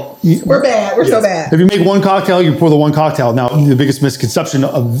cocktail, We're bad. We're so bad. if you make one cocktail, you pour the one cocktail. Now, the biggest misconception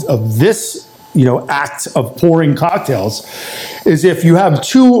of this, act of pouring cocktails is if you have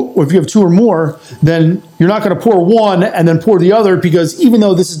two or more, then you're not going to pour one and then pour the other, because even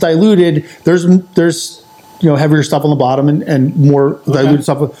though this is diluted, there's heavier stuff on the bottom and more diluted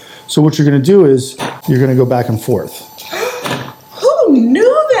stuff. So what you're going to do is you're going to go back and forth. Who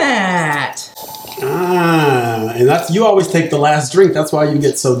knew that? And that's, you always take the last drink. That's why you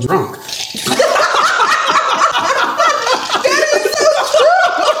get so drunk.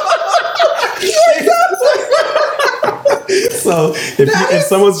 So if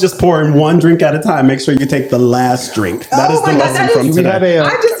someone's just pouring one drink at a time, make sure you take the last drink. That is the lesson from We have today. a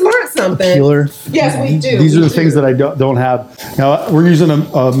I just learned something. peeler. Yes, we do. These are We the do. things that I don't have. Now we're using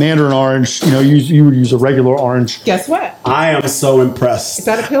a mandarin orange. You would use a regular orange. Guess what? I am so Is impressed.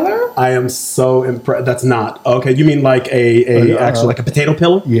 that a pillar? I am so impressed. That's not okay. You mean like actually like a potato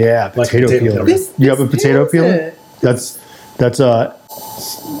pillow? Yeah, Like potato potato peeler. peeler. You have a This potato peels peeler? it. That's a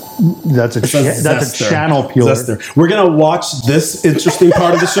Zester. channel peeler. Zester. We're gonna watch this interesting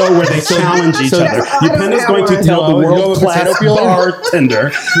part of the show where they challenge each So- other. I don't Yupen is have going to one. tell the You know, world class potato peeler?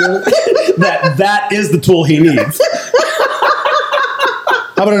 bartender that is the tool he needs.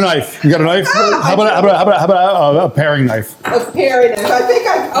 How about a knife? You got a knife? How about a paring knife? A paring knife. I think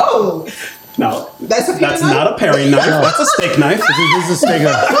No, That's a peeler that's knife? not a paring knife. That's a steak knife. This is a steak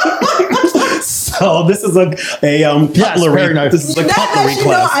knife. So this is a cutlery. paring knife. This is a That cutlery lets you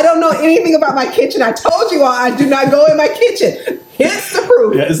know class. I don't know anything about my kitchen. I told you all I do not go in my kitchen. Hence the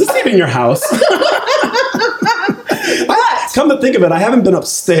proof. Yeah, is this even your house? But Come to think of it, I haven't been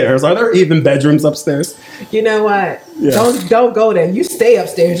upstairs. Are there even bedrooms upstairs? you know what? Yeah. Don't go there. You stay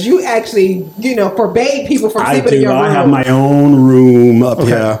upstairs. You actually, forbade people from I sleeping in do. your room. I have my own room up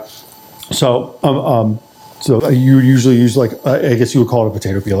here. So you usually use I guess you would call it a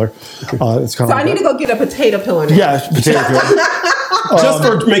potato peeler. It's kind So of I need to go get a potato peeler now. yeah, potato peeler. Just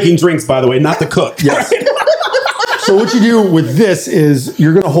for making drinks, by the way, not to cook. Yes. So what you do with this is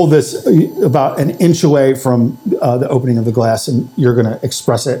you're going to hold this about an inch away from the opening of the glass, and you're going to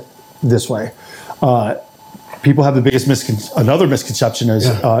express it this way. People have the biggest another misconception is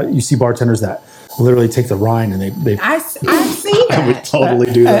you see bartenders that literally take the rind and they I've seen that. I would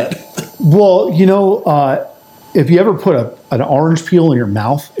totally do that. well, if you ever put an orange peel in your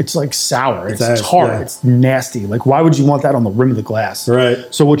mouth, it's like sour, it's tart, yeah. it's nasty. Like, why would you want that on the rim of the glass? Right.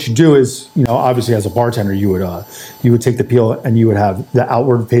 So what you do is, obviously as a bartender, you would take the peel and you would have the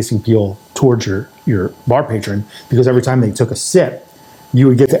outward facing peel towards your bar patron, because every time they took a sip, you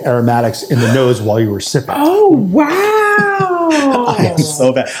would get the aromatics in the nose while you were sipping. Oh wow! I am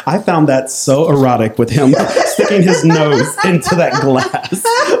so bad. I found that so erotic with him sticking his nose into that glass.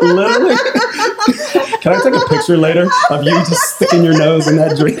 Literally. Can I take a picture later of you just sticking your nose in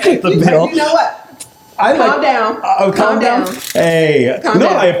that drink with the bill? You know what? Calm down. Calm down. Hey,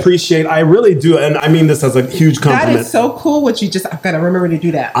 I really do. And I mean this as a huge compliment. That is so cool what you just, I've got to remember to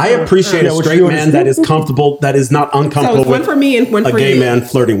do that. I appreciate a straight man that is comfortable, that is not uncomfortable so it's one for me and one for a gay man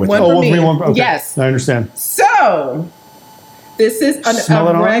flirting with one him. for me. Okay. Yes. I understand. So, this is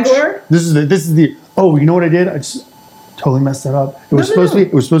a regular. This is the, oh, you know what I did? I just totally messed that up. It was supposed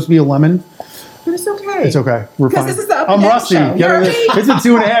to be a lemon. But it's okay. It's okay. We're fine. This is the I'm rusty. show. It's been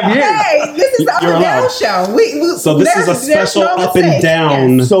 2.5 years. Hey, this is the up and down show. So this is a special up and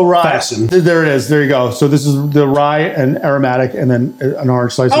down fashion. There it is. There you go. So this is the rye and aromatic, and then an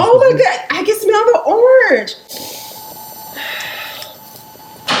orange slice. Oh my god! I can smell the orange.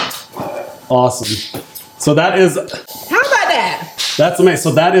 Awesome. So that is. How about that? That's amazing.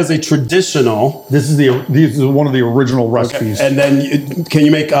 So that is a traditional. This is one of the original recipes. Okay. And then can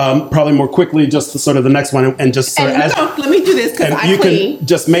you make probably more quickly just sort of the next one and just sort of let me do this because I clean. Can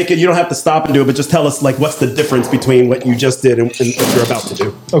just make it. You don't have to stop and do it, but just tell us like what's the difference between what you just did and what you're about to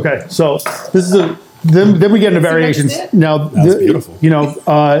do. Okay, so this is then we get into variations. Now, that's beautiful. You know,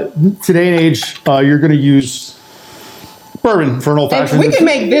 today and age, you're going to use bourbon for an old fashioned. We can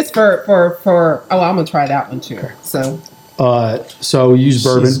make this for. Oh, I'm gonna try that one too. So use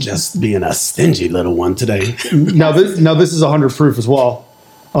bourbon. She's just being a stingy little one today. Now this is 100 proof as well.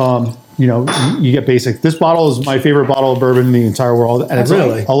 You know, you get basic. This bottle is my favorite bottle of bourbon in the entire world, and it's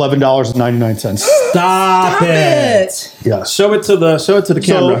really $11.99. Stop it! Yeah, show it to the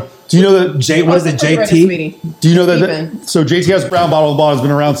camera. Do you know that what is it, JT? Do you know that so JT has a brown bottle. The bottle has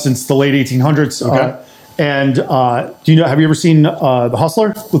been around since the late 1800s. Okay. And do you know? Have you ever seen The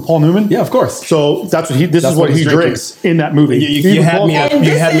Hustler with Paul Newman? Yeah, of course. So that's what he. This is what he drinks in that movie. You had me at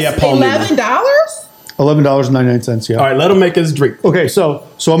Paul Newman. $11. $11.99. Yeah. All right, let him make his drink. Okay, so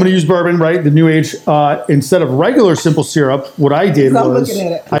I'm going to use bourbon, right? The new age. Instead of regular simple syrup, what I did was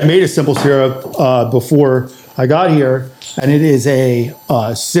I made a simple syrup before I got here, and it is a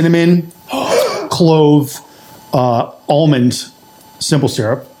cinnamon, clove, almond simple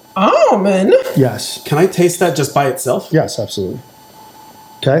syrup. Almond? Yes. Can I taste that just by itself? Yes, absolutely.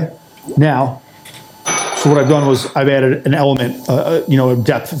 Okay. Now, so what I've done was I've added an element, a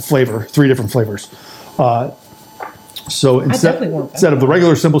depth flavor, 3 different flavors. So instead of the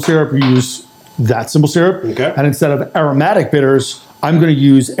regular simple syrup, we use that simple syrup. Okay. And instead of aromatic bitters, I'm going to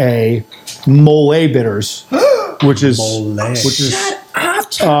use a mole bitters, which is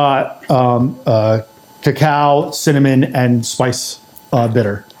cacao, cinnamon, and spice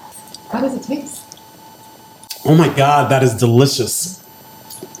bitter. How does it taste? Oh my God, that is delicious.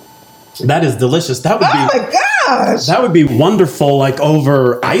 That is delicious. That would Oh my gosh! That would be wonderful, like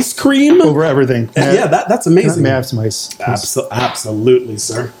over ice cream. Over everything. Yeah, that's amazing. May I have some ice? Absolutely,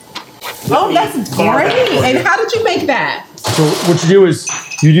 sir. Oh, that's great. And how did you make that? So what you do is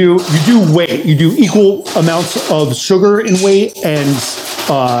you do weight. You do equal amounts of sugar in weight and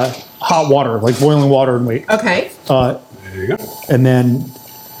hot water, like boiling water in weight. Okay. There you go.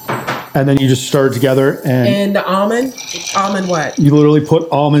 And then you just stir it together. And the almond what? You literally put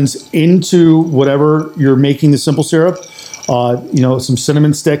almonds into whatever you're making the simple syrup. Some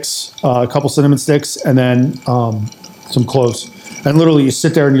cinnamon sticks, a couple cinnamon sticks, and then some cloves. And literally you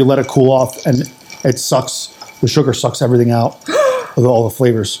sit there and you let it cool off, and it sucks. The sugar sucks everything out of all the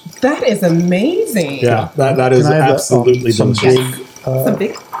flavors. That is amazing. Yeah, that is absolutely some delicious. Some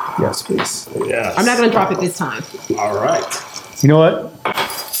big? Yes, please. Yes. I'm not going to drop it this time. All right. You know what?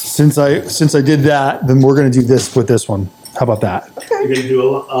 Since I did that, then we're going to do this with this one. How about that? Okay. You're going to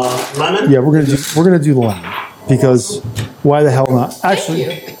do a lemon? Yeah, we're going to do the lemon because why the hell not? Actually,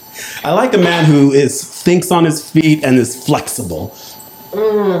 I like a man who thinks on his feet and is flexible.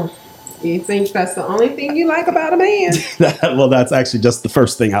 You think that's the only thing you like about a man? Well, that's actually just the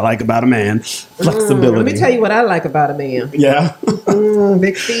first thing I like about a man. Flexibility. Let me tell you what I like about a man. Yeah.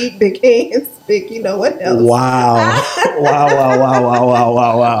 Big feet, big hands, big, you know what else? Wow. Wow.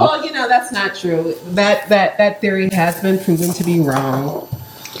 Well, that's not true. That theory has been proven to be wrong.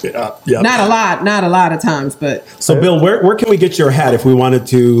 Yeah. Not a lot of times, but. So, Bill, where can we get your hat if we wanted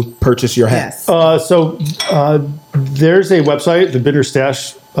to purchase your hat? Yes. There's a website, the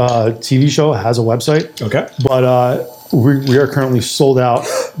Bartender'S TV show has a website. Okay. But We are currently sold out.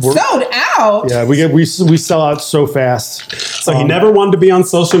 Sold out? Yeah, we sell out so fast. So he never wanted to be on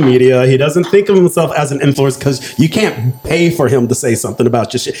social media. He doesn't think of himself as an influencer because you can't pay for him to say something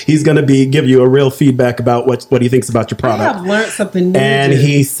about your shit. He's going to give you a real feedback about what he thinks about your product. I have learned something new. And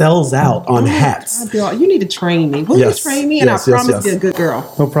he sells out on hats. God, Bill, you need to train me. Will you train me? And I promise to be a good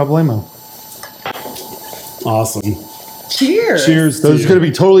girl. No problemo. Awesome. Cheers. Cheers. So it's going to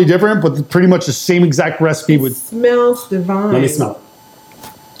be totally different, but pretty much the same exact recipe. With smells divine. Let me smell it.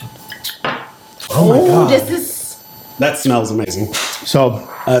 Oh my God. That smells amazing. So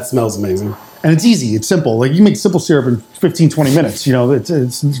that smells amazing. And it's easy. It's simple. Like you make simple syrup in 15, 20 minutes. You know,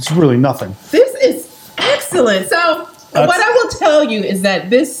 it's really nothing. This is excellent. So what I will tell you is that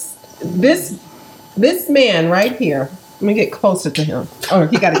this man right here, let me get closer to him. Or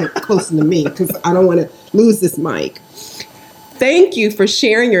he got to get closer to me because I don't want to lose this mic. Thank you for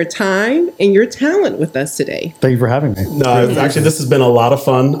sharing your time and your talent with us today. Thank you for having me. No, actually, this has been a lot of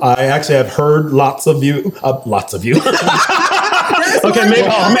fun. I actually have heard lots of you. Okay,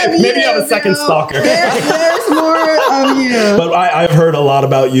 maybe you have a second stalker. There's more of you. But I've heard a lot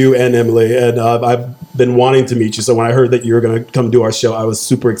about you and Emily, and I've been wanting to meet you. So when I heard that you were going to come do our show, I was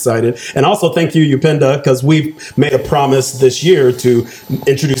super excited. And also thank you, Upenda, because we've made a promise this year to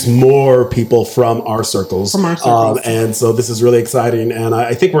introduce more people from our circles. And so this is really exciting. And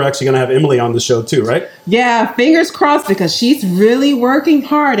I think we're actually going to have Emily on the show too, right? Yeah, fingers crossed, because she's really working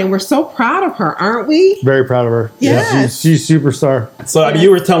hard and we're so proud of her, aren't we? Very proud of her. Yes. She's superstar. So I mean,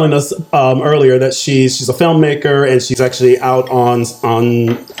 you were telling us earlier that she's a filmmaker and she's actually out on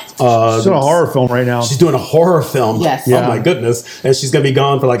she's doing a horror film right now. She's doing a horror film. Yes. Oh my goodness. And she's going to be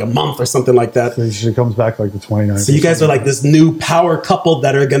gone for like a month or something like that. So she comes back like the 29th. So you guys are like this new power couple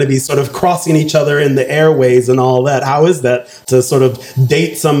that are going to be sort of crossing each other in the airways and all that. How is that to sort of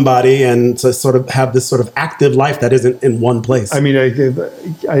date somebody and to sort of have this sort of active life that isn't in one place? I mean,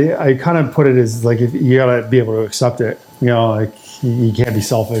 I kind of put it as like, if you got to be able to accept it, you know, like you can't be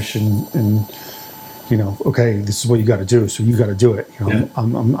selfish and you know, okay, this is what you got to do. So you got to do it. You know,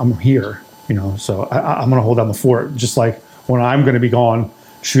 I'm here, you know, so I'm going to hold down the fort, just like when I'm going to be gone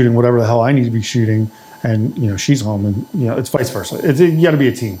shooting whatever the hell I need to be shooting. And, you know, she's home and, you know, it's vice versa. You got to be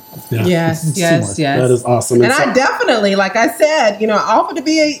a team. Yeah. Yes. That is awesome. And I definitely, like I said, you know, I offered to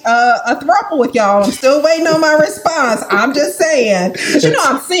be a throuple with y'all. I'm still waiting on my response. I'm just saying. Because you know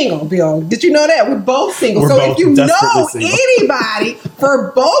I'm single, Bill. Did you know that? We're both single. So if you know anybody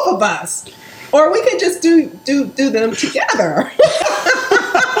for both of us, or we could just do them together.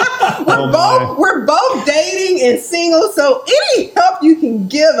 We're both dating and single, so any help you can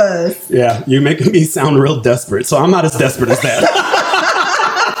give us. Yeah, you're making me sound real desperate, so I'm not as desperate as that.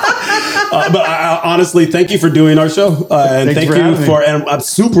 But I honestly, thank you for doing our show, and and I'm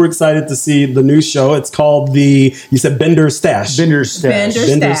super excited to see the new show. It's called you said Bartender'S Stash.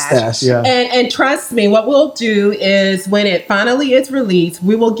 Bartender'S Stash. Yeah. And trust me, what we'll do is when it finally is released,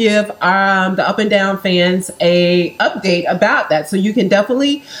 we will give the Up and Down fans a update about that. So you can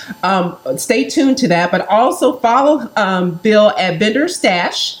definitely stay tuned to that, but also follow Bill at Bartender'S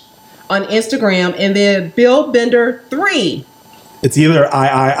Stash on Instagram, and then Bill Bender 3. It's either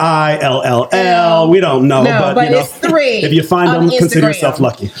IIILLL. We don't know, but you know, it's 3. If you find them, consider yourself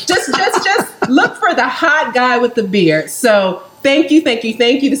lucky. Just look for the hot guy with the beard. So thank you.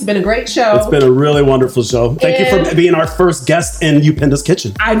 This has been a great show. It's been a really wonderful show. Thank you for being our first guest in Upenda's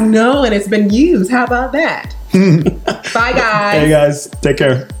Kitchen. I know, and it's been used. How about that? Bye, guys. Hey, guys. Take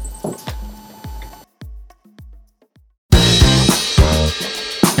care.